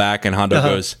stole back. And Hondo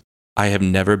goes, I have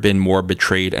never been more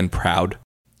betrayed and proud.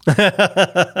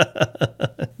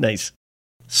 Nice.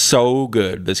 So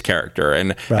good, this character.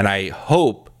 And I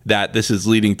hope that this is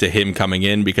leading to him coming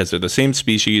in because they're the same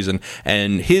species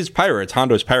and his pirates,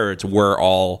 Hondo's pirates, were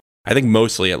all, I think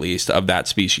mostly at least, of that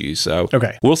species. So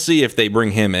we'll see if they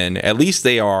bring him in. At least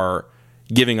they are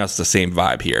giving us the same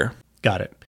vibe here. Got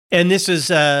it. And this is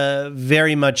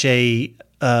very much a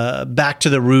back to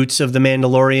the roots of the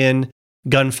Mandalorian,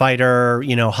 gunfighter,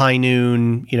 high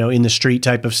noon, in the street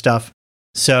type of stuff.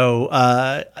 So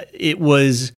it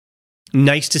was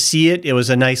nice to see it. It was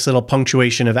a nice little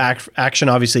punctuation of action.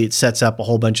 Obviously, it sets up a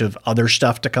whole bunch of other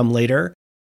stuff to come later.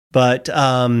 But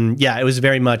it was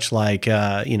very much like,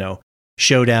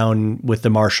 showdown with the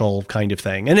Marshal kind of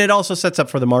thing. And it also sets up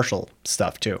for the Marshal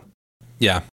stuff, too.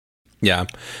 Yeah. Yeah.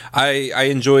 I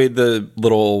enjoyed the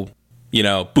little,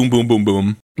 boom, boom, boom,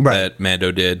 boom that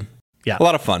Mando did. Yeah. A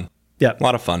lot of fun. Yeah. A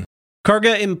lot of fun.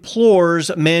 Karga implores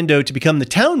Mando to become the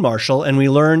town marshal, and we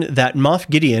learn that Moff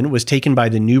Gideon was taken by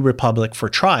the New Republic for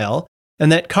trial,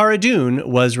 and that Cara Dune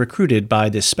was recruited by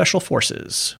the Special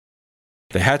Forces.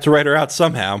 They had to write her out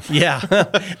somehow. Yeah.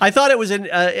 I thought it was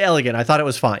elegant. I thought it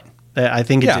was fine. I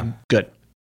think it did good.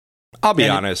 I'll be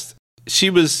honest. She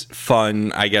was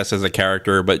fun, I guess, as a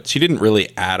character, but she didn't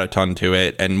really add a ton to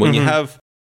it. And when you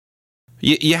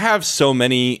have so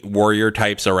many warrior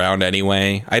types around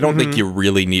anyway, I don't think you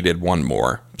really needed one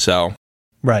more. So,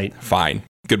 fine.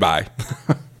 Goodbye.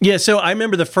 Yeah, so I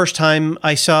remember the first time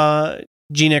I saw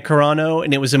Gina Carano,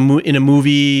 and it was in a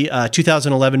movie,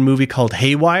 2011 movie called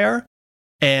Haywire.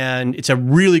 And it's a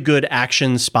really good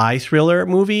action spy thriller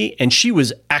movie. And she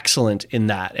was excellent in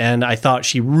that. And I thought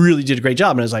she really did a great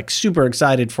job. And I was like super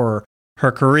excited for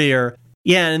her career.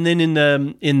 Yeah. And then in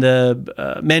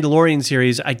the Mandalorian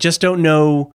series, I just don't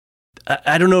know.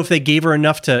 I don't know if they gave her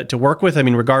enough to work with. I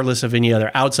mean, regardless of any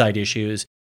other outside issues,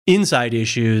 inside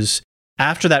issues,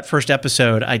 after that first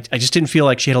episode, I just didn't feel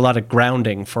like she had a lot of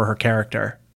grounding for her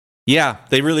character. Yeah.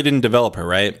 They really didn't develop her,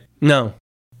 right? No.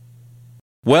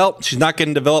 Well, she's not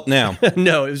getting developed now.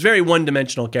 No, it was a very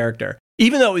one-dimensional character.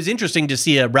 Even though it was interesting to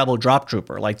see a Rebel drop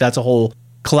trooper, like that's a whole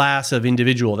class of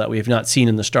individual that we have not seen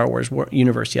in the Star Wars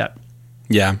universe yet.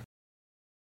 Yeah.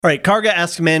 All right, Karga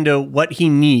asks Mando what he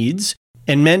needs,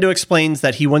 and Mando explains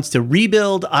that he wants to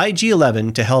rebuild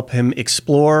IG-11 to help him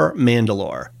explore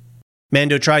Mandalore.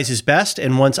 Mando tries his best,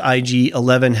 and once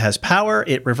IG-11 has power,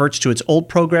 it reverts to its old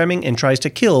programming and tries to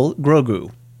kill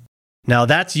Grogu. Now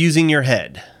that's using your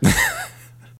head.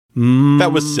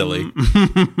 That was silly.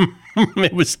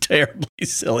 It was terribly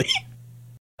silly.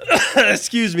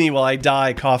 Excuse me while I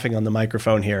die coughing on the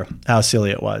microphone here. How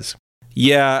silly it was.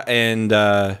 Yeah, and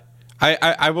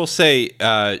I will say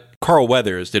Carl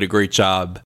Weathers did a great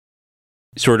job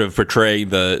sort of portraying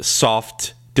the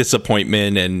soft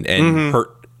disappointment and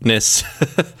hurtness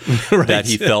Right. that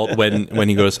he felt when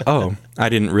he goes, "Oh, I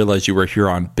didn't realize you were here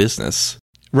on business."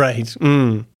 Right.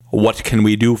 What can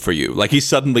we do for you? Like he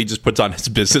suddenly just puts on his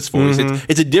business voice.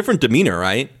 It's a different demeanor,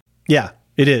 right? Yeah,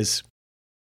 it is.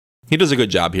 He does a good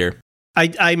job here.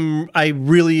 I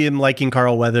really am liking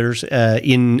Carl Weathers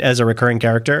as a recurring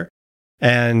character,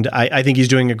 and I think he's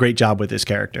doing a great job with this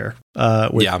character.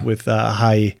 With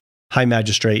High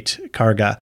Magistrate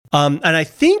Karga, and I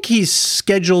think he's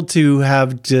scheduled to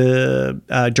have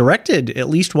directed at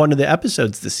least one of the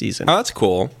episodes this season. Oh, that's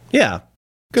cool. Yeah.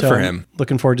 Good for him.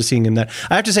 Looking forward to seeing him that.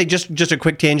 I have to say, just a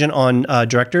quick tangent on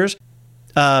directors.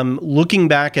 Looking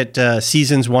back at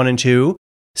seasons 1 and 2,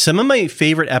 some of my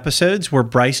favorite episodes were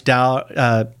Bryce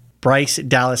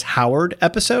Dallas Howard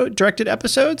directed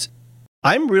episodes.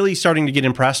 I'm really starting to get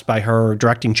impressed by her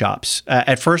directing chops.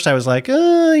 At first, I was like,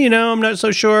 I'm not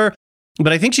so sure.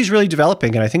 But I think she's really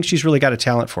developing, and I think she's really got a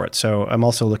talent for it. So I'm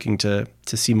also looking to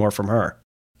see more from her.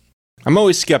 I'm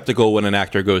always skeptical when an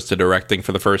actor goes to directing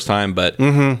for the first time, but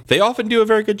they often do a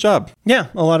very good job. Yeah,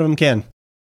 a lot of them can.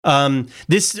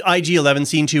 This IG-11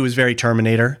 scene too was very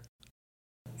Terminator.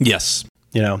 Yes.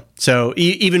 So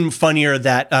even funnier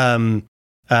that,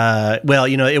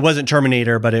 it wasn't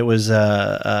Terminator, but it was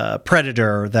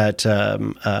Predator that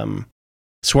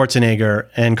Schwarzenegger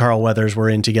and Carl Weathers were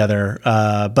in together.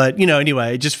 But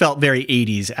anyway, it just felt very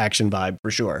 80s action vibe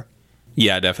for sure.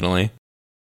 Yeah, definitely.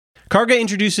 Karga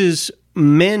introduces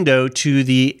Mando to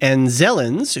the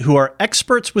Anzellans, who are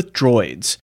experts with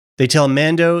droids. They tell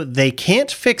Mando they can't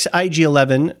fix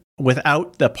IG-11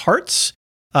 without the parts,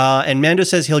 and Mando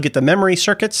says he'll get the memory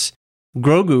circuits.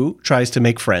 Grogu tries to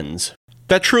make friends.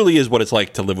 That truly is what it's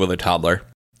like to live with a toddler.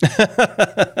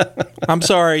 I'm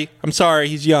sorry,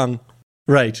 he's young.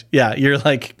 Right, yeah, you're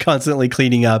like constantly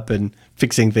cleaning up and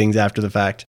fixing things after the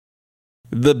fact.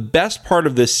 The best part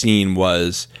of this scene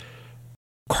was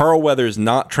Carl Weathers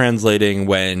not translating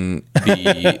when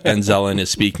the Anzellan is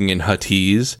speaking in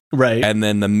Huttese. Right. And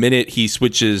then the minute he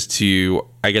switches to,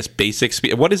 I guess, basic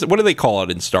speak. What do they call it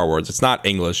in Star Wars? It's not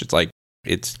English. It's like,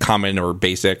 it's common or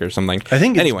basic or something. I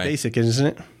think it's basic, isn't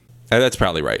it? That's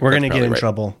probably right. We're going to get in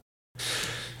trouble.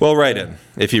 Well, write in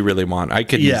if you really want. I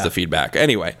could use the feedback.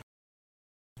 Anyway,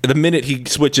 the minute he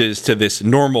switches to this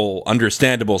normal,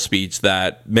 understandable speech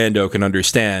that Mando can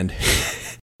understand,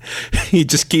 he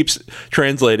just keeps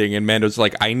translating, and Mando's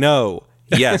like, I know.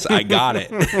 Yes, I got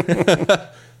it.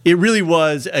 It really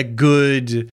was a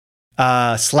good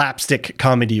slapstick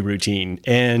comedy routine.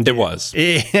 And it was.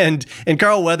 And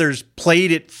Carl Weathers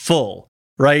played it full,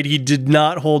 right? He did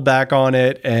not hold back on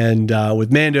it. And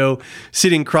with Mando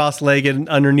sitting cross-legged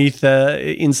underneath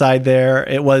inside there,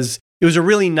 it was a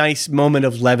really nice moment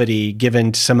of levity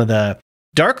given to some of the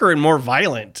darker and more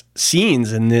violent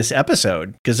scenes in this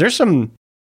episode. Because there's some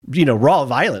raw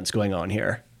violence going on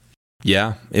here.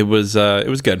 Yeah, it was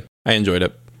good. I enjoyed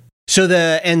it. So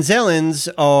the Anzellans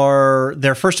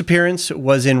their first appearance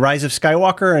was in Rise of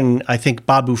Skywalker, and I think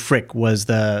Babu Frick was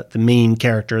the main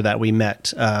character that we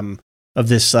met of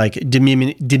this like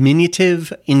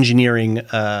diminutive engineering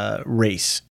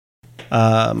race.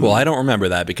 Well, I don't remember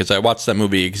that because I watched that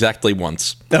movie exactly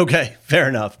once. Okay, fair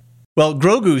enough. Well,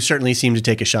 Grogu certainly seemed to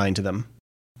take a shine to them.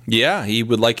 Yeah, he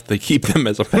would like to keep them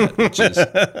as a pet, which is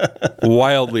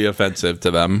wildly offensive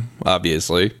to them,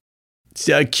 obviously. It's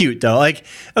cute, though. Like,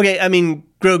 okay,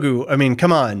 Grogu,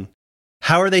 come on.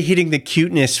 How are they hitting the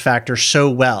cuteness factor so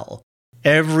well?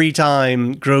 Every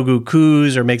time Grogu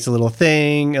coos or makes a little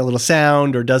thing, a little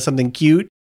sound, or does something cute,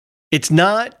 it's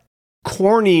not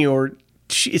corny or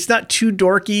it's not too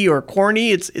dorky or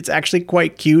corny. It's actually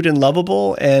quite cute and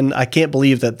lovable, and I can't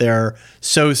believe that they're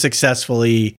so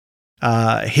successfully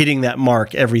hitting that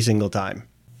mark every single time.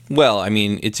 Well,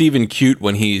 it's even cute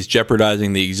when he's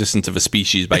jeopardizing the existence of a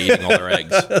species by eating all their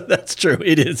eggs. That's true.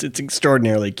 It is. It's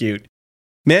extraordinarily cute.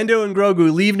 Mando and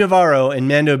Grogu leave Navarro, and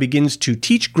Mando begins to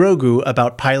teach Grogu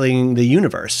about piloting the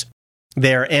universe.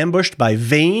 They are ambushed by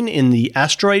Vane in the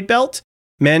asteroid belt,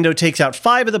 Mando takes out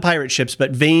 5 of the pirate ships,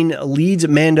 but Vane leads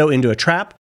Mando into a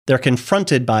trap. They're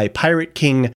confronted by Pirate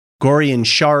King Gorian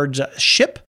Shard's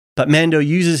ship, but Mando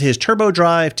uses his turbo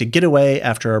drive to get away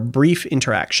after a brief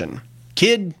interaction.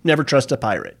 Kid, never trust a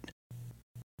pirate.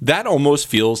 That almost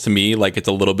feels to me like it's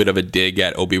a little bit of a dig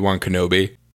at Obi-Wan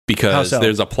Kenobi, because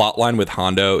there's a plot line with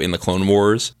Hondo in the Clone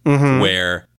Wars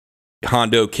where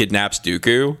Hondo kidnaps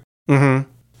Dooku,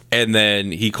 and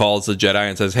then he calls the Jedi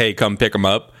and says, hey, come pick him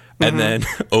up. And then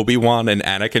Obi-Wan and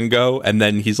Anakin go, and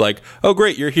then he's like, oh,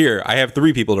 great, you're here. I have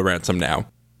 3 people to ransom now.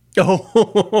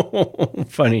 Oh,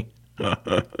 funny.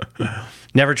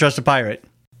 Never trust a pirate.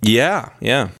 Yeah.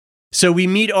 So we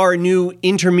meet our new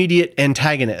intermediate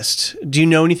antagonist. Do you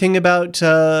know anything about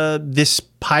this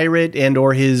pirate and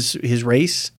or his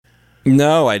race?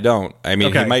 No, I don't. I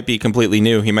mean, He might be completely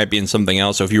new. He might be in something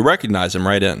else. So if you recognize him,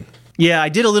 right in. Yeah, I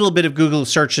did a little bit of Google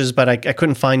searches, but I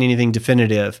couldn't find anything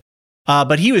definitive.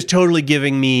 But he was totally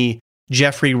giving me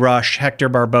Jeffrey Rush, Hector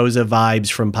Barboza vibes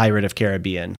from Pirate of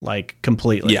Caribbean, like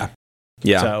completely.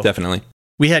 Yeah, so, definitely.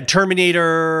 We had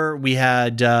Terminator, we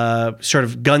had sort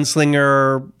of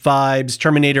gunslinger vibes,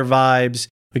 Terminator vibes.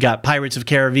 We got Pirates of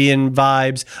Caribbean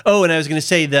vibes. Oh, and I was going to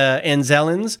say the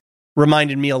Anzellans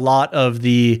reminded me a lot of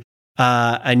the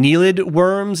Annelid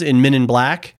worms in Men in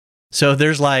Black. So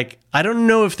there's like, I don't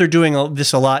know if they're doing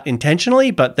this a lot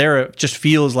intentionally, but there just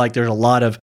feels like there's a lot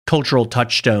of cultural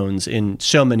touchstones in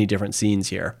so many different scenes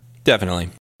here. Definitely.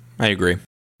 I agree.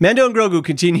 Mando and Grogu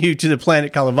continue to the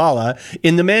planet Kalevala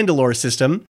in the Mandalore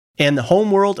system and the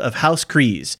homeworld of House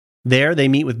Kryze. There they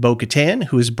meet with Bo-Katan,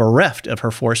 who is bereft of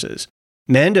her forces.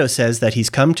 Mando says that he's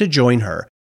come to join her,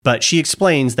 but she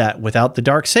explains that without the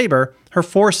Darksaber, her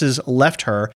forces left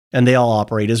her and they all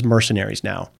operate as mercenaries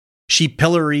now. She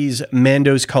pillories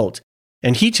Mando's cult,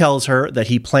 and he tells her that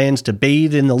he plans to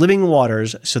bathe in the living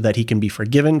waters so that he can be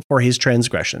forgiven for his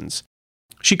transgressions.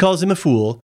 She calls him a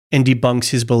fool and debunks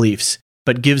his beliefs,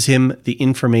 but gives him the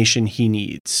information he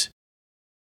needs.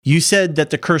 You said that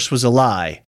the curse was a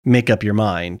lie. Make up your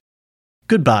mind.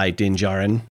 Goodbye, Din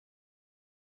Djarin.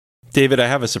 David, I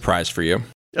have a surprise for you.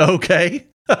 Okay.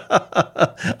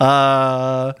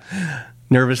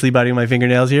 Nervously biting my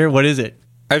fingernails here. What is it?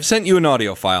 I've sent you an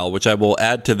audio file, which I will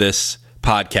add to this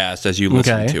podcast as you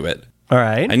listen to it. All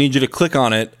right. I need you to click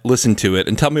on it, listen to it,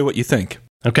 and tell me what you think.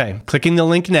 Okay. Clicking the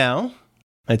link now.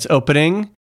 It's opening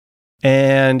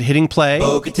and hitting play.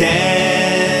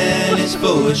 Bo-Katan is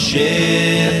full of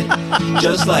shit,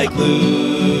 just like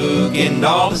Luke and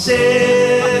all the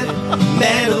Sith.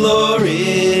 Mandalore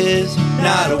is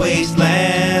not a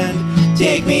wasteland.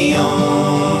 Take me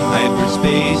on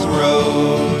hyperspace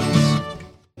roads.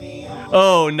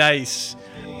 Oh, nice.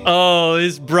 Oh,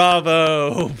 this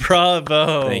bravo.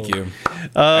 Thank you.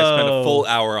 I spent a full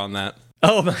hour on that.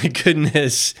 Oh my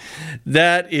goodness.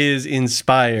 That is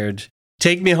inspired.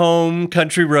 Take me home,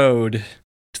 country road,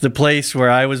 to the place where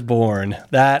I was born.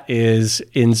 That is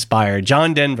inspired.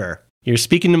 John Denver, you're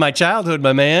speaking to my childhood,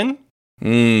 my man.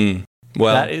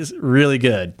 Well, that is really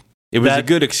good. It was a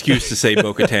good excuse to say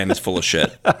Bo-Katan is full of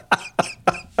shit.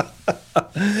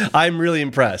 I'm really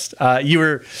impressed. I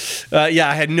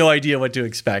had no idea what to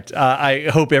expect. I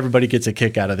hope everybody gets a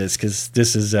kick out of this because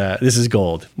this is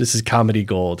gold. This is comedy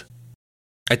gold.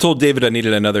 I told David I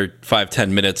needed another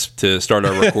 5-10 minutes to start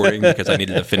our recording because I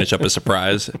needed to finish up a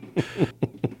surprise.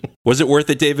 Was it worth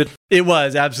it, David? It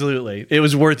was, absolutely. It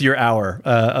was worth your hour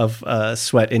of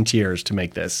sweat and tears to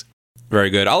make this. Very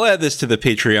good. I'll add this to the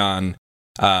Patreon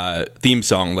theme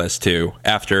song list too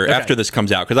after this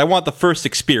comes out because I want the first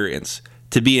experience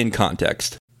to be in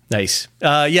context. Nice.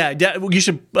 You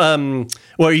should. Are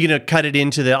you going to cut it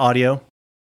into the audio?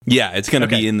 Yeah, it's going to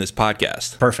be in this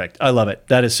podcast. Perfect. I love it.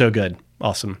 That is so good.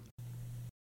 Awesome.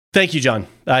 Thank you, John.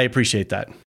 I appreciate that.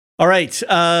 All right.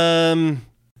 I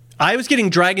was getting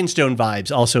Dragonstone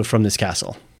vibes also from this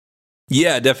castle.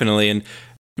 Yeah, definitely. And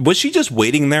was she just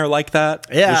waiting there like that?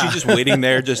 Yeah. Was she just waiting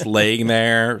there, just laying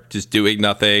there, just doing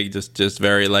nothing, just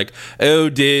very like, oh,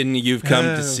 Din, you've come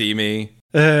to see me.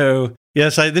 Oh,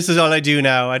 yes, this is all I do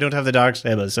now. I don't have the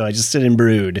Darksaber, so I just sit and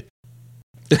brood.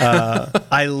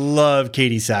 I love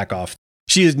Katie Sackhoff.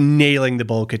 She is nailing the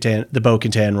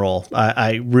Bo-Katan role.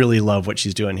 I really love what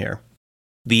she's doing here.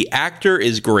 The actor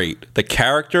is great. The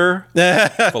character,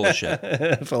 full of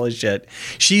shit. Full of shit.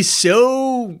 She's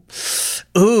so,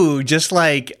 just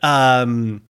like,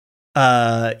 the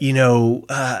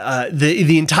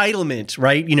entitlement,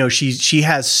 right? You know, she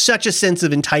has such a sense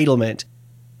of entitlement,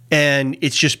 and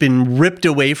it's just been ripped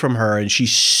away from her, and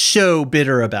she's so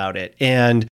bitter about it.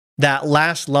 And that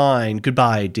last line,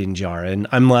 "Goodbye, Din Djarin,"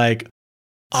 I'm like,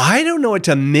 I don't know what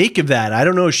to make of that. I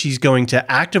don't know if she's going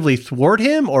to actively thwart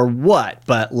him or what,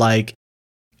 but like,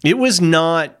 It was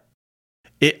not.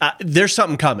 There's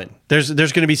something coming. There's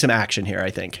going to be some action here, I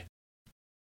think.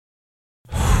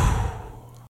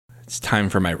 It's time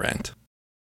for my rant.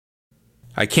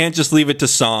 I can't just leave it to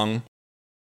song.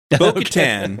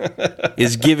 Bo-Katan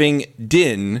is giving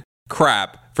Din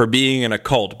crap for being in a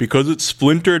cult because it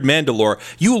splintered Mandalore.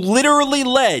 You literally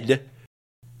led,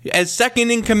 as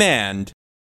second in command,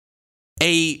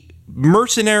 a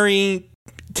mercenary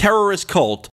terrorist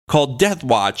cult called Death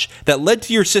Watch that led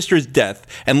to your sister's death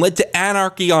and led to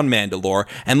anarchy on Mandalore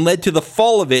and led to the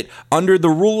fall of it under the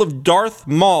rule of Darth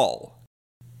Maul.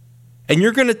 And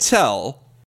you're going to tell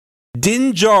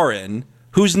Din Djarin,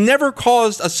 who's never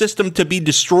caused a system to be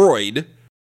destroyed,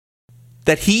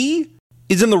 that he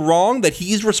is in the wrong, that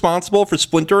he's responsible for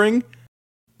splintering?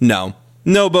 No,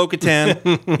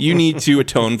 Bo-Katan, you need to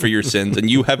atone for your sins, and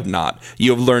you have not.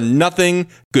 You have learned nothing.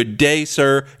 Good day,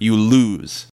 sir. You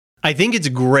lose. I think it's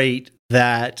great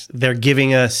that they're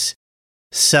giving us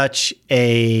such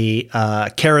a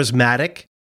charismatic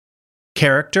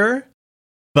character,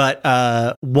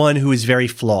 but one who is very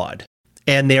flawed.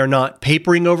 And they are not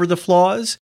papering over the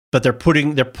flaws, but they're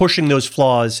pushing those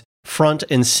flaws front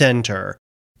and center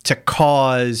to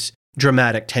cause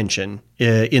dramatic tension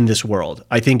in this world.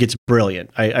 I think it's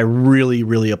brilliant. I really,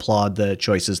 really applaud the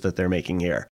choices that they're making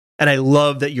here. And I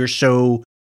love that you're so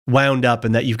wound up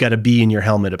and that you've got a bee in your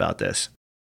helmet about this.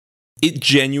 It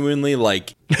genuinely,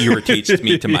 irritates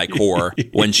me to my core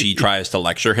when she tries to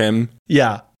lecture him.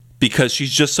 Yeah. Because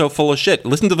she's just so full of shit.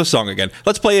 Listen to the song again.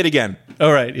 Let's play it again.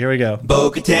 All right, here we go.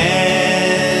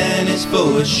 Bo-Katan is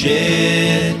full of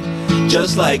shit,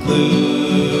 just like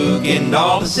Luke and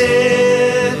all the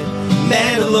Sith.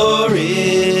 Mandalore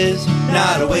is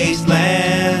not a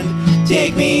wasteland.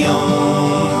 Take me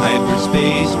on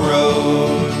hyperspace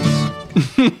roads.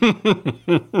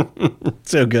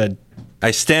 So good.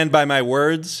 I stand by my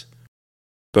words.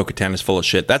 Bo-Katan is full of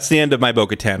shit. That's the end of my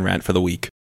Bo-Katan rant for the week.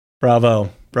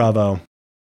 Bravo.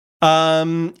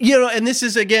 And this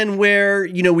is again where,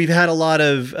 we've had a lot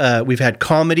of, we've had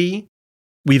comedy,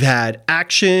 we've had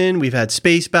action, we've had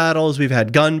space battles, we've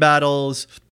had gun battles,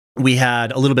 we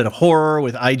had a little bit of horror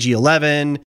with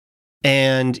IG-11,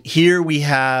 and here we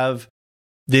have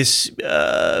this,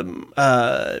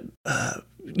 a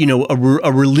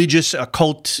religious,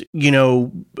 occult,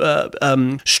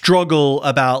 struggle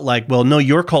about no,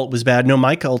 your cult was bad. No,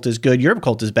 my cult is good. Your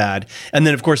cult is bad. And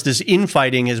then, of course, this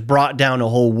infighting has brought down a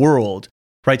whole world,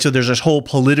 right? So there's this whole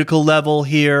political level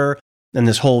here and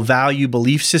this whole value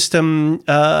belief system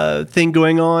thing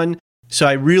going on. So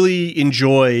I really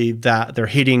enjoy that they're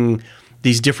hitting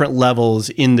these different levels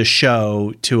in the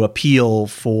show to appeal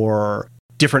for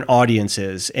different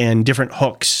audiences and different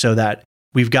hooks so that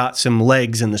we've got some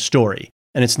legs in the story,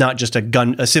 and it's not just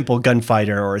a simple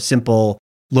gunfighter or a simple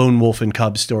lone wolf and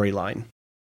cub storyline.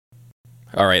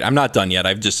 All right, I'm not done yet.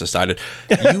 I've just decided.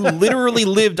 You literally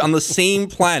lived on the same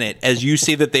planet as you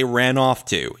say that they ran off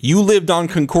to. You lived on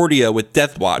Concordia with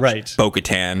Death Watch, right.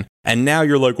 Bo-Katan, and now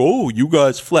you're like, oh, you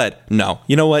guys fled. No,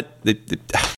 you know what?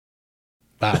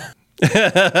 Wow.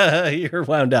 You're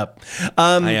wound up.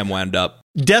 I am wound up.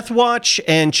 Death Watch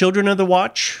and Children of the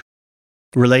Watch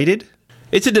related?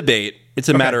 It's a debate. It's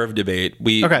a matter of debate.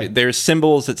 There's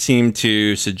symbols that seem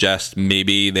to suggest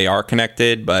maybe they are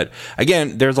connected, but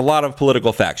again, there's a lot of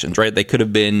political factions, right? They could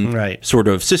have been sort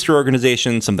of sister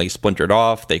organizations, something splintered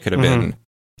off. They could have been,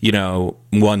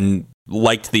 one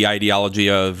liked the ideology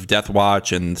of Death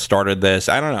Watch and started this.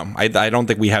 I don't know. I don't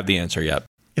think we have the answer yet.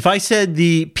 If I said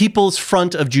the People's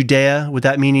Front of Judea, would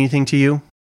that mean anything to you?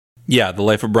 Yeah, The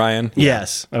Life of Brian.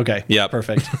 Yes. Okay. Yeah.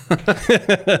 Perfect.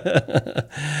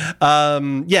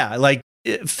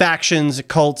 Factions,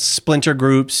 cults, splinter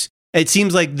groups. It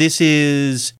seems like this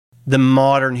is the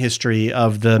modern history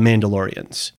of the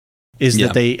Mandalorians, is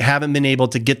that they haven't been able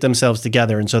to get themselves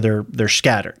together, and so they're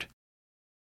scattered.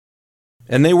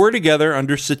 And they were together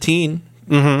under Satine,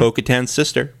 Bo-Katan's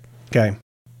sister. Okay.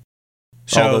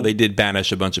 So, although they did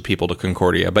banish a bunch of people to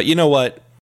Concordia. But you know what?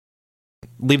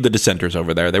 Leave the dissenters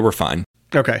over there. They were fine.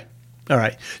 Okay. All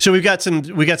right. So we've got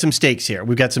some stakes here.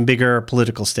 We've got some bigger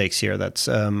political stakes here that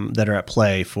are at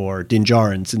play for Din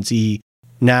Djarin, since he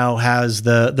now has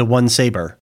the one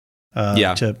saber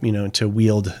to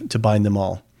wield to bind them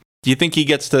all. Do you think he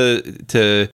gets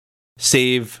to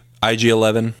save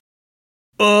IG-11?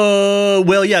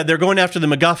 Well, yeah, they're going after the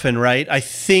MacGuffin, right? I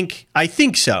think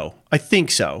so.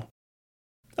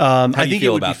 How do you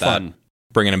feel about that?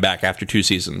 Bringing him back after 2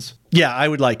 seasons. Yeah, I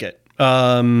would like it.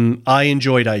 I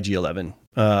enjoyed IG-11.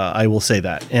 I will say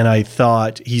that. And I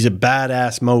thought he's a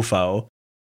badass mofo.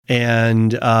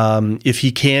 And if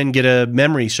he can get a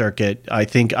memory circuit, I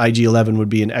think IG-11 would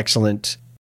be an excellent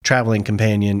traveling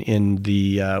companion in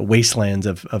the wastelands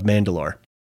of Mandalore.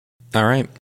 All right.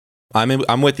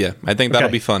 I'm with you. I think that'll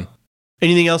be fun.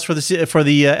 Anything else for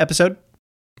the episode?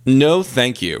 No,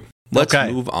 thank you. Let's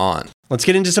move on. Let's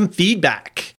get into some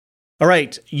feedback. All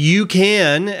right. You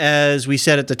can, as we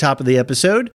said at the top of the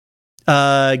episode,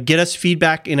 get us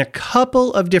feedback in a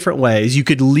couple of different ways. You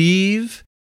could leave,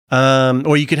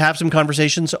 or you could have some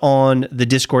conversations on the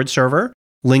Discord server,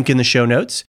 link in the show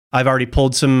notes. I've already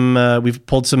pulled we've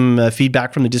pulled some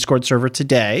feedback from the Discord server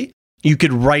today. You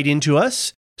could write into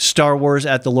us,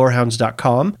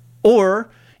 starwars@thelorehounds.com,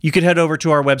 or you could head over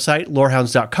to our website,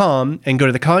 lorehounds.com, and go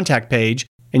to the contact page,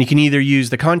 and you can either use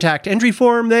the contact entry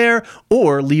form there,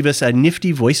 or leave us a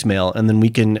nifty voicemail, and then we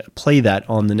can play that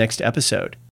on the next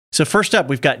episode. So first up,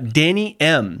 we've got Danny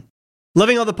M.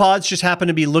 Loving all the pods, just happened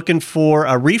to be looking for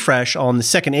a refresh on the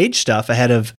Second Age stuff ahead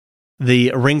of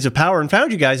the Rings of Power, and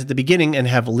found you guys at the beginning and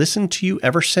have listened to you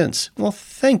ever since. Well,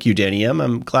 thank you, Danny M.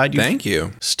 I'm glad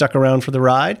you stuck around for the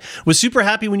ride. Was super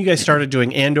happy when you guys started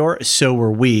doing Andor, so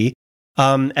were we.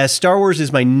 As Star Wars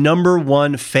is my number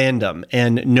one fandom,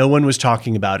 and no one was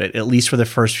talking about it, at least for the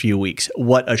first few weeks.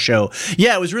 What a show.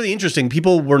 Yeah, it was really interesting.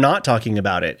 People were not talking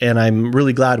about it, and I'm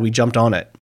really glad we jumped on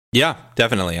it. Yeah,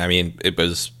 definitely. I mean, it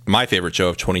was my favorite show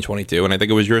of 2022, and I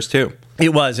think it was yours too.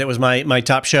 It was my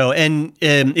top show. And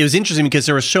it was interesting because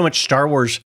there was so much Star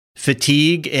Wars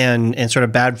fatigue and sort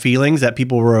of bad feelings that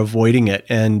people were avoiding it.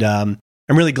 And I'm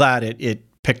really glad it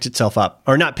picked itself up.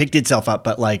 Or not picked itself up,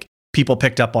 but like people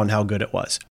picked up on how good it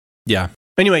was. Yeah.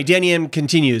 Anyway, Danny M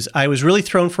continues, I was really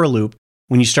thrown for a loop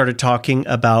when you started talking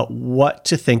about what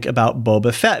to think about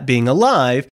Boba Fett being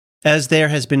alive, as there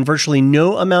has been virtually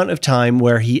no amount of time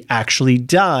where he actually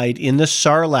died in the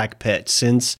Sarlacc pit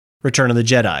since Return of the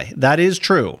Jedi. That is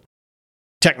true.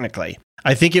 Technically.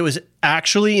 I think it was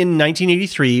actually in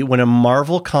 1983 when a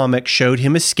Marvel comic showed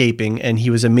him escaping, and he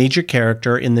was a major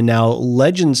character in the now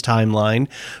Legends timeline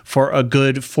for a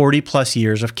good 40 plus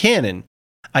years of canon.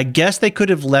 I guess they could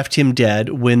have left him dead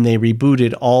when they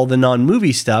rebooted all the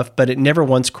non-movie stuff, but it never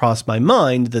once crossed my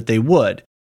mind that they would.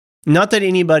 Not that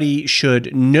anybody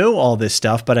should know all this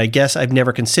stuff, but I guess I've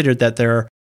never considered that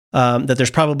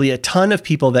there's probably a ton of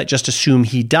people that just assume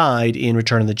he died in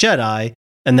Return of the Jedi,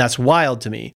 and that's wild to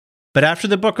me. But after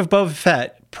the Book of Boba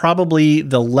Fett, probably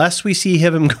the less we see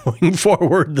him going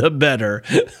forward, the better.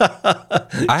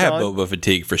 I have Boba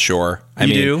fatigue for sure. I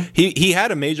mean, do? He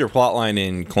had a major plotline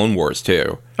in Clone Wars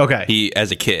too. Okay. He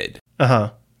as a kid.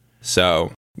 Uh-huh.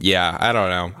 So yeah, I don't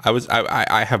know.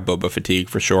 I have Boba fatigue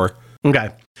for sure.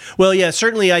 Okay. Well, yeah,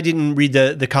 certainly I didn't read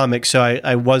the comics, so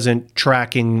I wasn't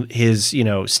tracking his,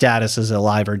 status as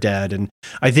alive or dead. And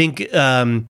I think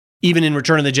even in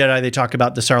Return of the Jedi, they talk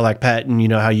about the Sarlacc pit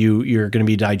and, how you're going to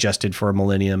be digested for a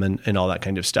millennium and all that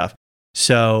kind of stuff.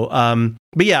 So,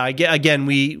 but yeah, again,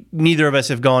 neither of us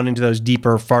have gone into those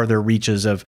deeper, farther reaches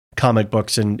of comic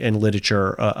books and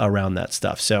literature around that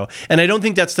stuff. So, and I don't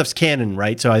think that stuff's canon,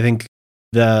 right? So I think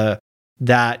they've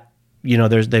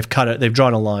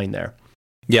drawn a line there.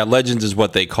 Yeah, Legends is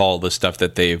what they call the stuff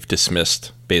that they've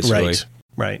dismissed, basically.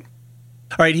 Right.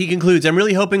 All right, he concludes, I'm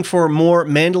really hoping for more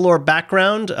Mandalore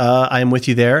background. I am with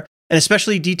you there. And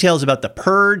especially details about the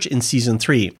Purge in Season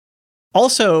 3.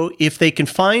 Also, if they can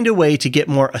find a way to get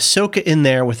more Ahsoka in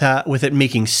there with it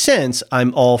making sense,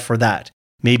 I'm all for that.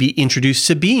 Maybe introduce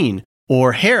Sabine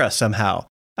or Hera somehow.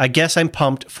 I guess I'm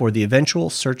pumped for the eventual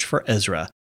search for Ezra.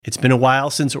 It's been a while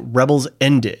since Rebels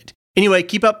ended. Anyway,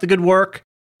 keep up the good work.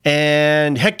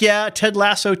 And heck yeah, Ted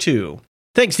Lasso too.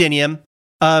 Thanks, Danny M.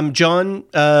 John,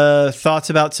 thoughts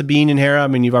about Sabine and Hera? I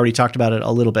mean, you've already talked about it a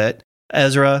little bit.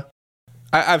 Ezra?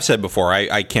 I've said before,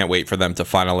 I can't wait for them to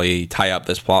finally tie up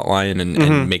this plot line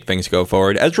and make things go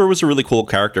forward. Ezra was a really cool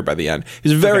character by the end. He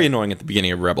was very annoying at the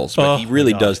beginning of Rebels, but he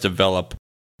really does develop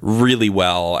really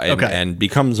well and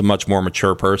becomes a much more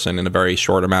mature person in a very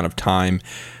short amount of time.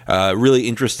 Really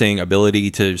interesting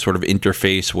ability to sort of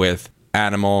interface with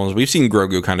animals. We've seen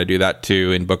Grogu kind of do that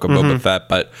too in Book of Boba Fett,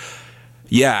 but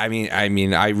yeah, I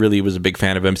mean, I really was a big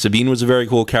fan of him. Sabine was a very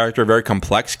cool character, a very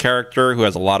complex character who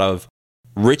has a lot of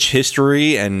rich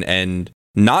history and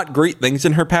not great things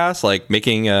in her past, like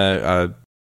making a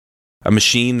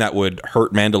machine that would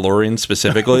hurt Mandalorians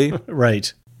specifically.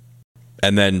 Right.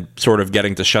 And then sort of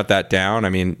getting to shut that down. I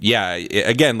mean, yeah,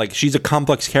 again, like she's a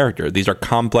complex character. These are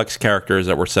complex characters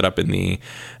that were set up in the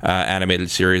animated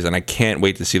series, and I can't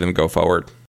wait to see them go forward.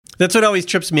 That's what always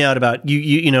trips me out about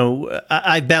you.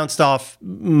 I've bounced off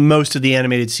most of the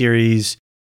animated series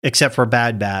except for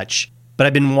Bad Batch, but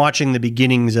I've been watching the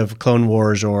beginnings of Clone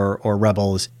Wars or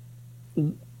Rebels.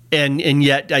 and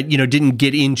yet I, didn't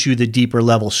get into the deeper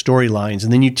level storylines.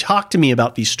 And then you talk to me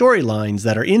about these storylines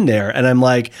that are in there, and I'm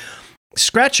like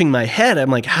scratching my head.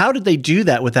 I'm like, how did they do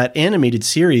that with that animated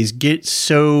series? Get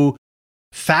so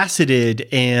faceted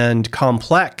and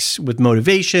complex with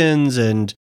motivations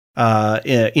and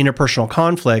interpersonal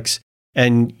conflicts,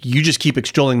 and you just keep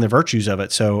extolling the virtues of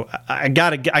it. So I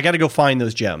gotta go find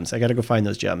those gems.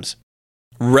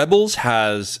 Rebels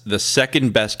has the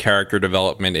second best character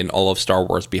development in all of Star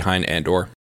Wars behind Andor.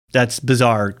 That's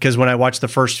bizarre, because when I watched the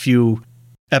first few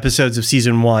episodes of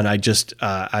season 1,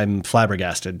 I'm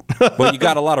flabbergasted. Well, you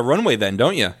got a lot of runway then,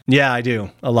 don't you? Yeah, I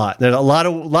do. A lot. There's a lot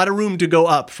of room to go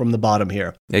up from the bottom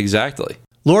here. Exactly.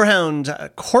 Lorehound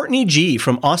Courtney G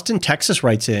from Austin, Texas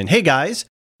writes in, "Hey guys,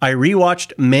 I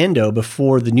rewatched Mando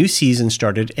before the new season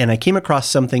started, and I came across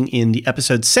something in the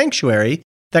episode Sanctuary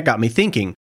that got me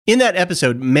thinking. In that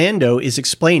episode, Mando is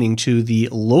explaining to the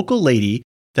local lady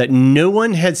that no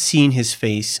one had seen his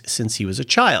face since he was a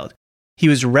child. He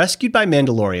was rescued by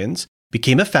Mandalorians,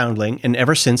 became a foundling, and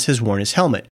ever since has worn his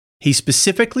helmet. He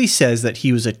specifically says that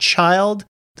he was a child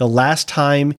the last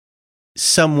time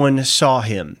someone saw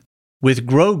him. With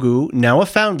Grogu, now a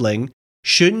foundling,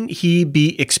 shouldn't he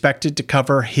be expected to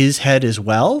cover his head as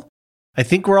well? I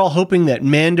think we're all hoping that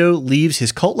Mando leaves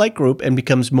his cult-like group and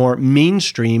becomes more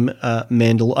mainstream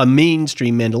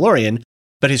Mandalorian,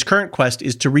 but his current quest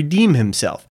is to redeem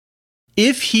himself.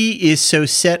 If he is so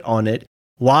set on it,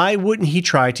 why wouldn't he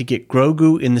try to get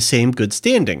Grogu in the same good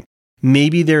standing?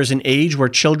 Maybe there's an age where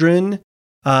children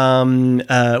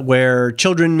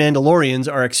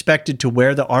Mandalorians are expected to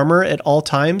wear the armor at all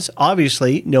times.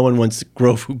 Obviously, no one wants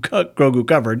Grogu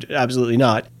covered. Absolutely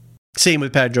not. Same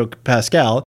with Pedro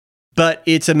Pascal. But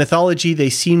it's a mythology they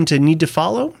seem to need to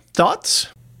follow. Thoughts?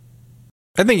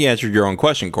 I think you answered your own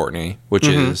question, Courtney, which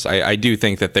is I do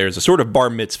think that there's a sort of bar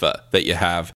mitzvah that you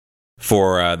have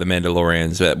for the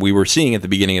Mandalorians that we were seeing at the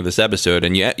beginning of this episode.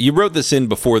 And you wrote this in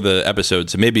before the episode,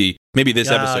 so maybe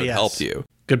this episode helped you.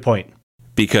 Good point.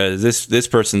 Because this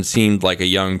person seemed like a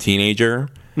young teenager.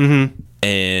 Mm-hmm.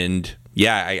 And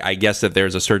yeah, I guess that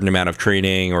there's a certain amount of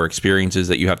training or experiences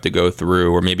that you have to go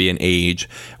through, or maybe an age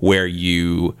where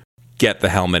you get the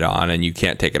helmet on and you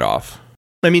can't take it off.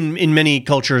 I mean, in many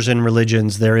cultures and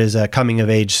religions, there is a coming of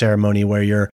age ceremony where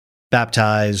you're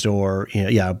baptized, or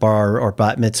bar or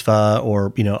bat mitzvah,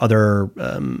 or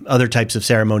other types of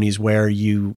ceremonies where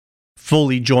you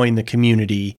fully join the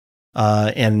community.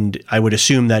 And I would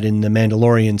assume that in the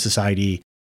Mandalorian society,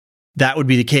 that would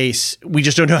be the case. We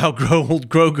just don't know how old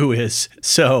Grogu is.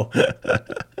 So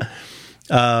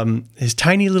his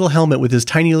tiny little helmet with his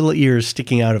tiny little ears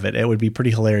sticking out of it, it would be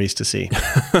pretty hilarious to see.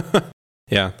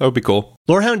 Yeah, that would be cool.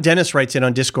 Lorehound Dennis writes in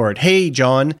on Discord, "Hey,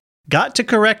 John, got to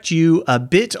correct you a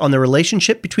bit on the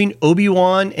relationship between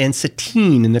Obi-Wan and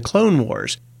Satine in the Clone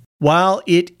Wars. While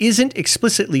it isn't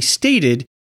explicitly stated,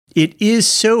 it is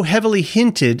so heavily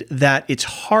hinted that it's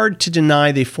hard to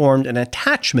deny they formed an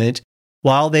attachment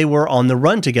while they were on the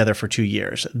run together for 2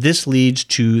 years. This leads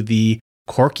to the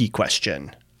Corky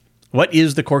question." What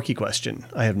is the Corky question?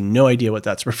 I have no idea what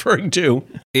that's referring to.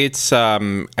 It's,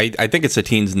 I think it's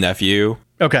Satine's nephew.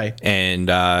 Okay. And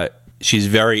she's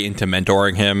very into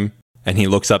mentoring him, and he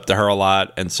looks up to her a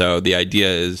lot. And so the idea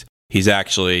is he's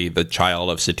actually the child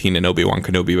of Satine and Obi-Wan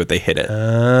Kenobi, but they hid it.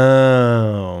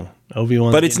 Oh,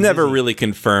 Obi-Wan. But it's never really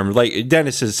confirmed. Like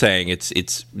Dennis is saying,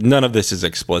 it's none of this is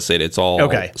explicit. It's all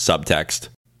subtext.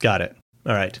 Got it.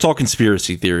 All right. It's all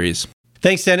conspiracy theories.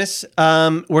 Thanks, Dennis.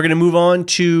 We're going to move on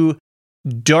to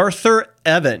Darther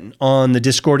Evan on the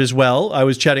Discord as well. I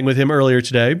was chatting with him earlier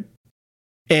today,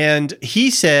 and he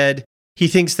said he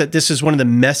thinks that this is one of the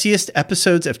messiest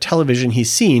episodes of television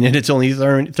he's seen, and it's only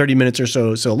 30 minutes or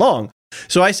so long.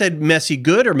 So I said messy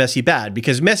good or messy bad,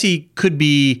 because messy could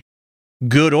be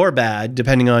good or bad,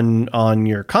 depending on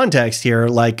your context here.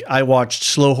 Like, I watched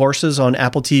Slow Horses on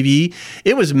Apple TV.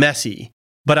 It was messy,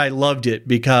 but I loved it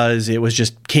because it was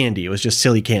just candy. It was just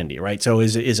silly candy, right? So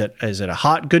is it a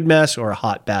hot good mess or a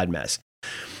hot bad mess?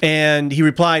 And he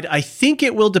replied, "I think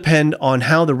it will depend on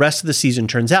how the rest of the season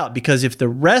turns out, because if the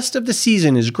rest of the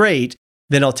season is great,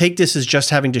 then I'll take this as just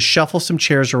having to shuffle some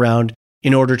chairs around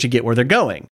in order to get where they're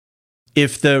going.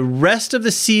 If the rest of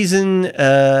the season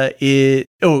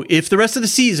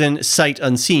sight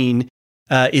unseen,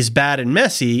 is bad and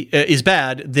messy,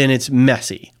 then it's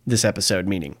messy, this episode,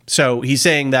 meaning. So he's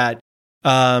saying that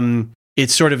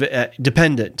it's sort of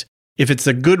dependent. If it's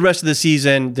a good rest of the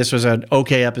season, this was an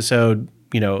okay episode,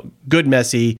 good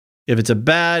messy. If it's a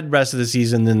bad rest of the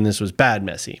season, then this was bad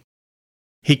messy.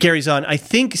 He carries on, "I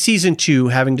think season 2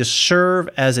 having to serve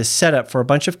as a setup for a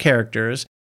bunch of characters,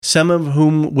 some of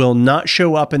whom will not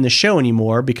show up in the show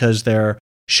anymore because they're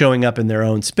showing up in their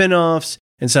own spin-offs,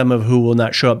 and some of who will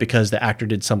not show up because the actor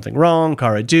did something wrong.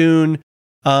 Cara Dune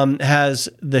has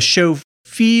the show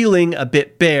feeling a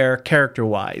bit bare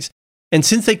character-wise. And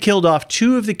since they killed off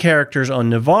 2 of the characters on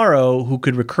Navarro who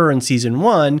could recur in season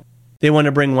 1, they want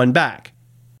to bring one back.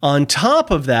 On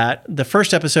top of that, the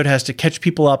first episode has to catch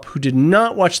people up who did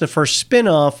not watch the first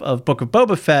spin-off of Book of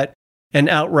Boba Fett and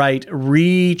outright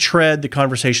retread the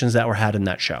conversations that were had in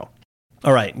that show.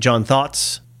 All right, John,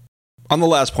 thoughts? On the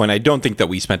last point, I don't think that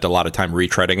we spent a lot of time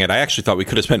retreading it. I actually thought we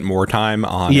could have spent more time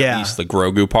on at least the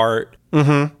Grogu part.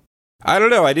 Mm-hmm. I don't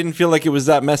know. I didn't feel like it was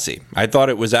that messy. I thought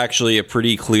it was actually a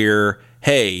pretty clear,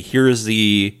 hey, here's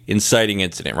the inciting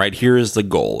incident, right? Here's the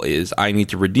goal, is I need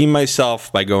to redeem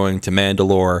myself by going to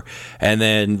Mandalore. And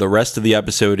then the rest of the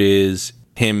episode is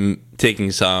him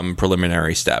taking some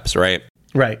preliminary steps, right?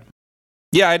 Right.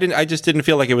 Yeah, I just didn't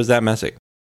feel like it was that messy.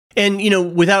 And,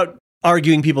 without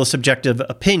arguing people's subjective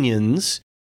opinions,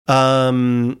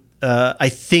 I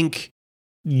think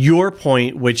your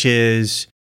point, which is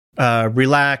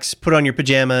relax, put on your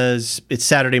pajamas, it's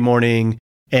Saturday morning,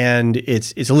 and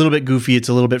it's a little bit goofy, it's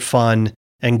a little bit fun,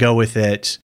 and go with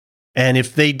it. And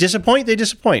if they disappoint, they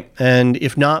disappoint. And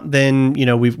if not, then,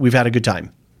 we've had a good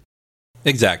time.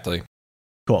 Exactly.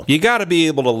 Cool. You got to be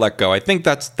able to let go. I think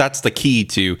that's the key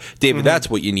to, David, Mm-hmm. that's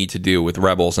what you need to do with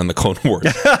Rebels and the Clone Wars.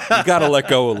 You got to let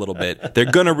go a little bit. They're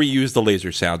going to reuse the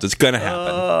laser sounds. It's going to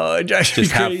happen. Oh, it drives me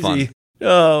Just have crazy. fun.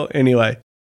 Oh, anyway.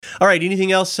 All right,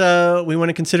 anything else we want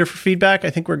to consider for feedback?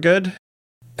 I think we're good.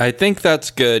 I think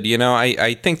that's good.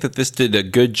 I think that this did a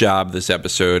good job, this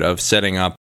episode, of setting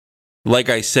up, like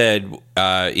I said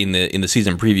in the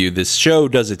season preview, this show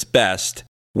does its best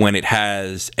when it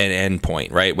has an end point,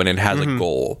 right? When it has a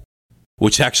goal,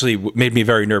 which actually made me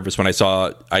very nervous when I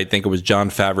saw, I think it was Jon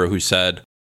Favreau who said,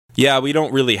 yeah, we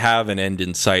don't really have an end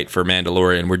in sight for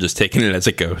Mandalorian. We're just taking it as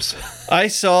it goes. I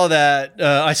saw that.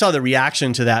 I saw the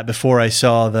reaction to that before I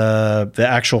saw the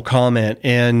actual comment,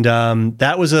 and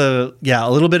that was a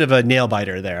little bit of a nail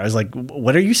biter there. I was like,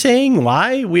 "What are you saying?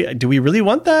 Why? Do we really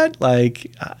want that?"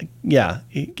 Like, yeah.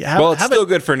 Well, it's still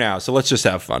good for now, so let's just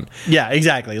have fun. Yeah,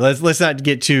 exactly. Let's not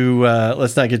get too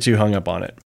hung up on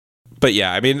it. But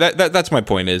yeah, I mean that's my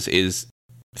point. Is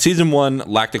Season 1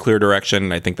 lacked a clear direction,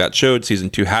 and I think that showed. Season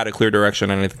 2 had a clear direction,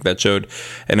 and I think that showed.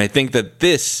 And I think that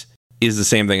this is the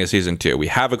same thing as Season 2. We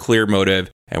have a clear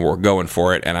motive, and we're going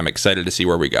for it, and I'm excited to see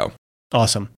where we go.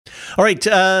 Awesome. All right,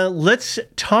 let's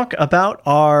talk about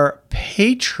our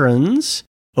patrons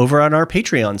over on our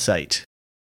Patreon site.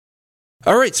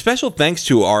 All right, special thanks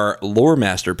to our Lore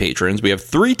Master patrons. We have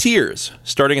 3 tiers,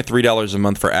 starting at $3 a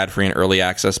month for ad-free and early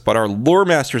access, but our Lore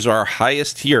Masters are our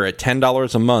highest tier at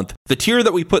 $10 a month. The tier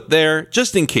that we put there,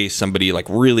 just in case somebody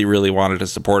really, really wanted to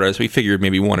support us, we figured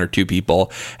maybe 1 or 2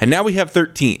 people, and now we have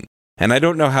 13. And I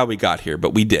don't know how we got here,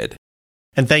 but we did.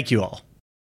 And thank you all.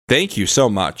 Thank you so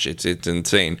much. It's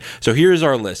insane. So here's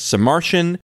our list.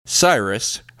 Samartian,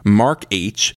 Cyrus, Mark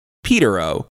H., Peter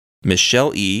O.,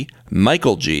 Michelle E.,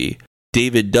 Michael G.,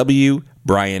 David W.,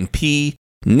 Brian P.,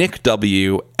 Nick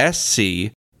W.,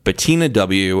 SC, Bettina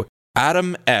W.,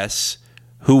 Adam S.,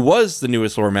 who was the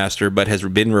newest Lore Master but has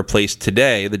been replaced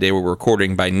today, the day we're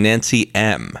recording, by Nancy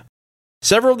M.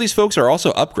 Several of these folks are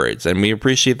also upgrades, and we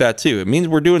appreciate that too. It means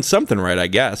we're doing something right, I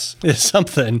guess.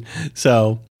 Something.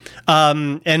 So,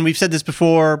 and we've said this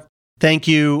before. Thank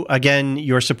you. Again,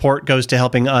 your support goes to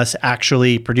helping us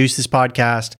actually produce this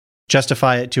podcast,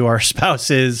 justify it to our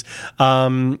spouses.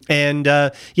 Every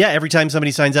time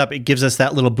somebody signs up, it gives us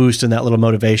that little boost and that little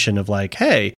motivation of like,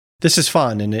 hey, this is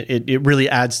fun. And it really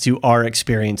adds to our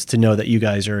experience to know that you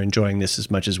guys are enjoying this as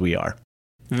much as we are.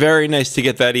 Very nice to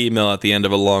get that email at the end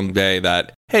of a long day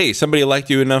that, hey, somebody liked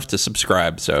you enough to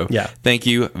subscribe. So Thank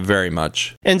you very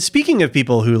much. And speaking of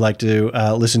people who like to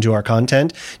listen to our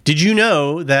content, did you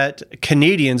know that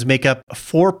Canadians make up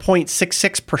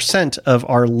 4.66% of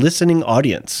our listening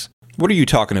audience? What are you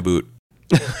talking about?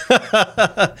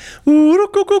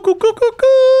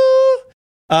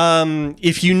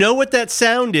 If you know what that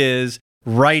sound is,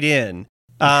 write in.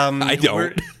 I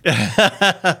don't.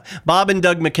 Bob and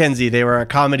Doug McKenzie, they were a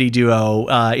comedy duo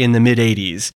in the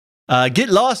mid-'80s. Get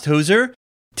lost, hoser.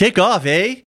 Take off,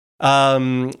 eh?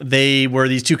 They were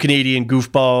these 2 Canadian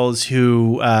goofballs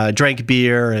who drank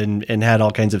beer and had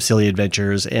all kinds of silly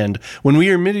adventures. And when we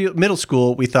were in middle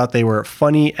school, we thought they were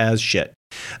funny as shit.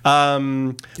 But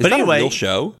anyway, a real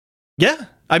show? Yeah.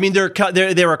 I mean, they're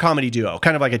a comedy duo,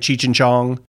 kind of like a Cheech and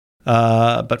Chong,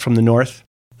 but from the north.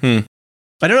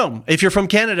 I don't know. If you're from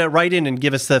Canada, write in and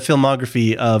give us the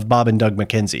filmography of Bob and Doug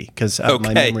McKenzie, because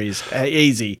my memory's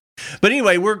hazy. But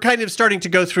anyway, we're kind of starting to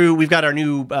go through, we've got our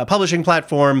new publishing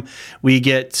platform. We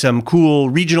get some cool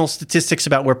regional statistics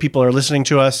about where people are listening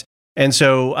to us. And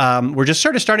so we're just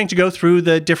sort of starting to go through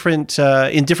the different,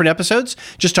 in different episodes,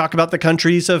 just talk about the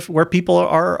countries of where people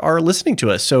are listening to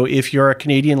us. So if you're a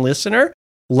Canadian listener,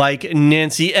 like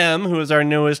Nancy M., who is our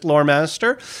newest lore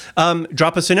master,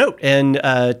 drop us a note and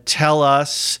tell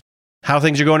us how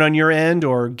things are going on your end,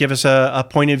 or give us a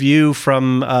point of view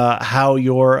from how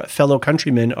your fellow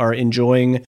countrymen are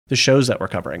enjoying the shows that we're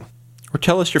covering. Or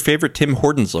tell us your favorite Tim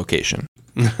Hortons location.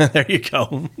 There you go.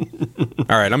 All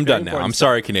right, I'm done now. I'm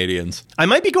sorry, Canadians. I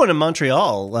might be going to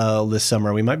Montreal this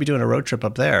summer. We might be doing a road trip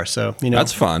up there. So,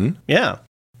 That's fun. Yeah.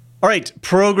 All right,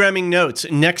 programming notes.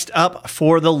 Next up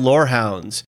for the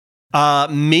Lorehounds.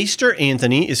 Maester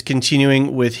Anthony is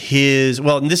continuing with his,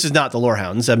 well, this is not the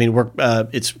Lorehounds. I mean,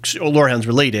 it's Lorehounds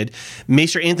related.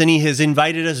 Maester Anthony has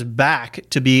invited us back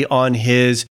to be on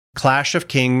his Clash of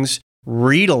Kings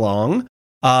read-along.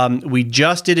 We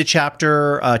just did a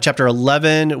chapter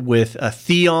 11 with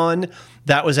Theon.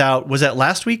 That was out, was that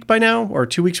last week by now? Or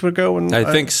 2 weeks ago? I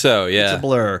think so, yeah. It's a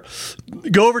blur.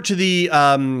 Go over to the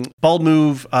Bald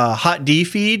Move Hot D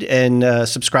feed and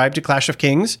subscribe to Clash of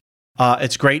Kings.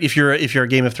 It's great if you're a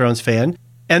Game of Thrones fan.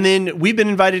 And then we've been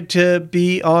invited to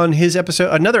be on his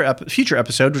episode, future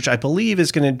episode, which I believe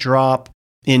is going to drop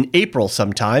in April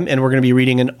sometime, and we're going to be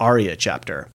reading an Arya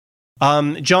chapter.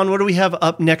 John, what do we have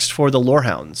up next for the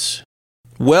Lorehounds?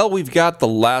 Well, we've got The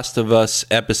Last of Us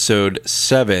episode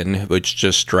 7, which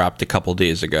just dropped a couple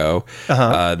days ago.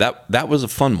 That was a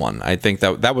fun one. I think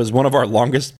that was one of our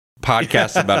longest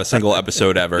podcasts about a single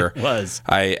episode ever. It was.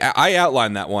 I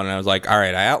outlined that one, and I was like, all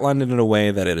right, I outlined it in a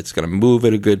way that it's going to move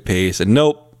at a good pace, and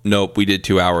nope, we did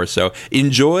 2 hours. So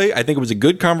enjoy. I think it was a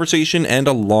good conversation and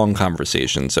a long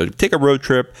conversation. So take a road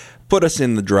trip, put us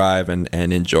in the drive, and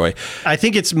enjoy. I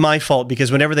think it's my fault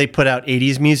because whenever they put out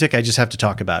 80s music, I just have to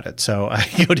talk about it. So I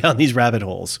go down these rabbit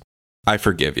holes. I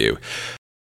forgive you.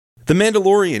 The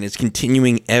Mandalorian is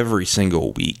continuing every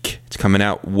single week. It's coming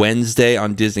out Wednesday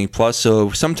on Disney+.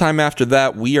 So sometime after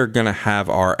that, we are going to have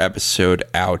our episode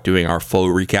out doing our full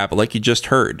recap like you just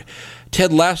heard.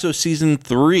 Ted Lasso Season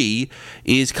 3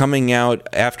 is coming out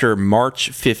after March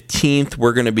 15th.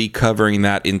 We're going to be covering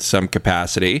that in some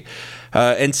capacity.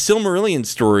 And Silmarillion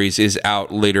Stories is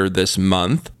out later this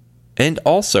month. And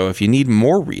also, if you need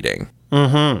more reading,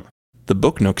 the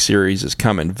Book Nook series is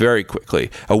coming very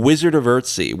quickly. A Wizard of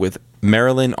Earthsea with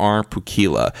Marilyn R.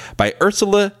 Pukila by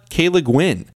Ursula K. Le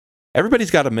Guin.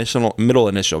 Everybody's got a middle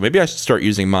initial. Maybe I should start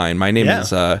using mine. My name is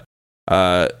John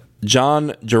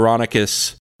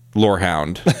Geronicus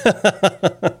Lorehound.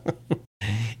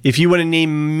 If you want to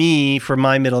name me for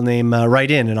my middle name,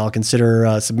 write in and I'll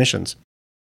consider submissions.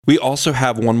 We also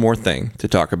have one more thing to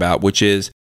talk about, which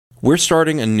is we're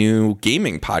starting a new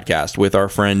gaming podcast with our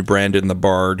friend Brandon the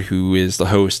Bard, who is the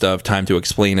host of Time to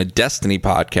Explain, a Destiny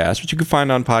podcast, which you can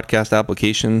find on podcast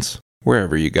applications,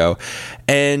 wherever you go.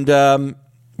 And we're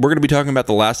going to be talking about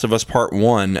The Last of Us Part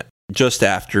 1 just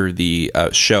after the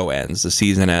show ends, the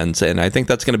season ends. And I think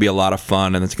that's going to be a lot of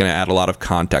fun, and it's going to add a lot of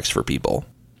context for people.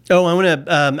 Oh,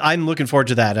 I'm looking forward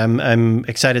to that. I'm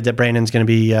excited that Brandon's going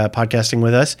to be podcasting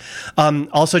with us.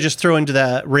 Also, just throw into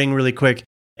that ring really quick.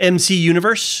 MC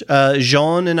Universe,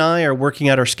 Jean and I are working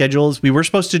out our schedules. We were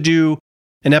supposed to do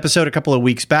an episode a couple of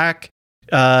weeks back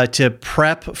to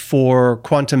prep for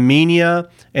Quantum Mania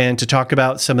and to talk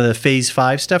about some of the Phase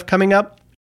 5 stuff coming up.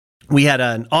 We had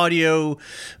an audio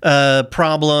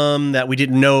problem that we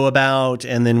didn't know about,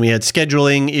 and then we had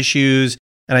scheduling issues.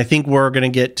 And I think we're going to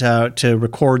get to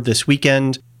record this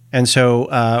weekend. And so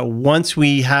once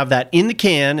we have that in the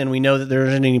can and we know that there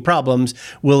isn't any problems,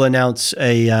 we'll announce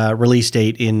a release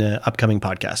date in an upcoming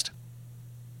podcast.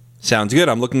 Sounds good.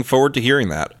 I'm looking forward to hearing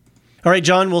that. All right,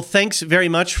 John. Well, thanks very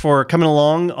much for coming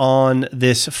along on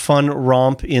this fun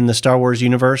romp in the Star Wars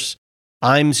universe.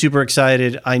 I'm super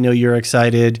excited. I know you're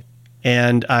excited.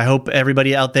 And I hope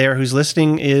everybody out there who's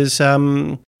listening is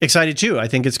excited too. I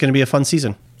think it's going to be a fun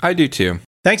season. I do too.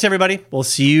 Thanks, everybody. We'll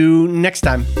see you next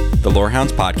time. The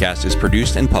Lorehounds podcast is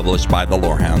produced and published by The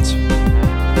Lorehounds.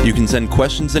 You can send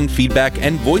questions and feedback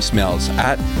and voicemails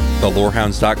at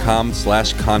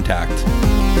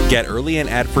thelorehounds.com/contact. Get early and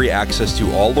ad-free access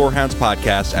to all Lorehounds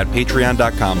podcasts at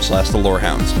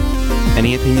patreon.com/thelorehounds.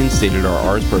 Any opinions stated are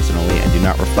ours personally and do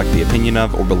not reflect the opinion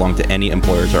of or belong to any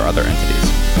employers or other entities.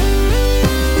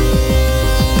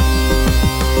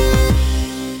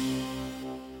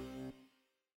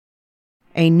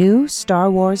 A new Star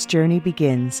Wars journey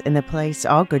begins in the place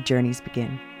all good journeys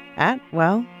begin. At,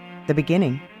 well, the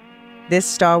beginning. This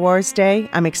Star Wars Day,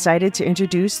 I'm excited to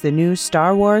introduce the new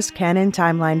Star Wars Canon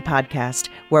Timeline podcast,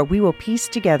 where we will piece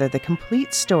together the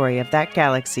complete story of that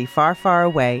galaxy far, far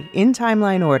away, in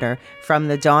timeline order, from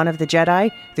the dawn of the Jedi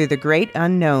through the great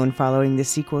unknown following the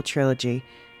sequel trilogy.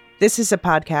 This is a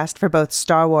podcast for both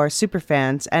Star Wars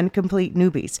superfans and complete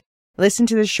newbies. Listen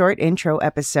to the short intro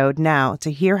episode now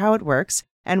to hear how it works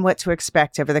and what to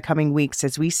expect over the coming weeks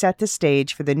as we set the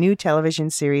stage for the new television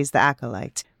series The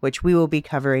Acolyte, which we will be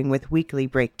covering with weekly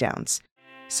breakdowns.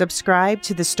 Subscribe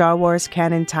to the Star Wars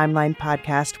Canon Timeline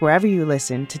podcast wherever you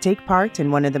listen to take part in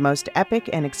one of the most epic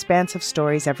and expansive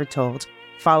stories ever told,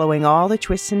 following all the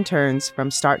twists and turns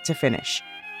from start to finish.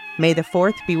 May the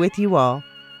 4th be with you all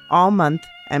month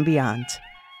and beyond.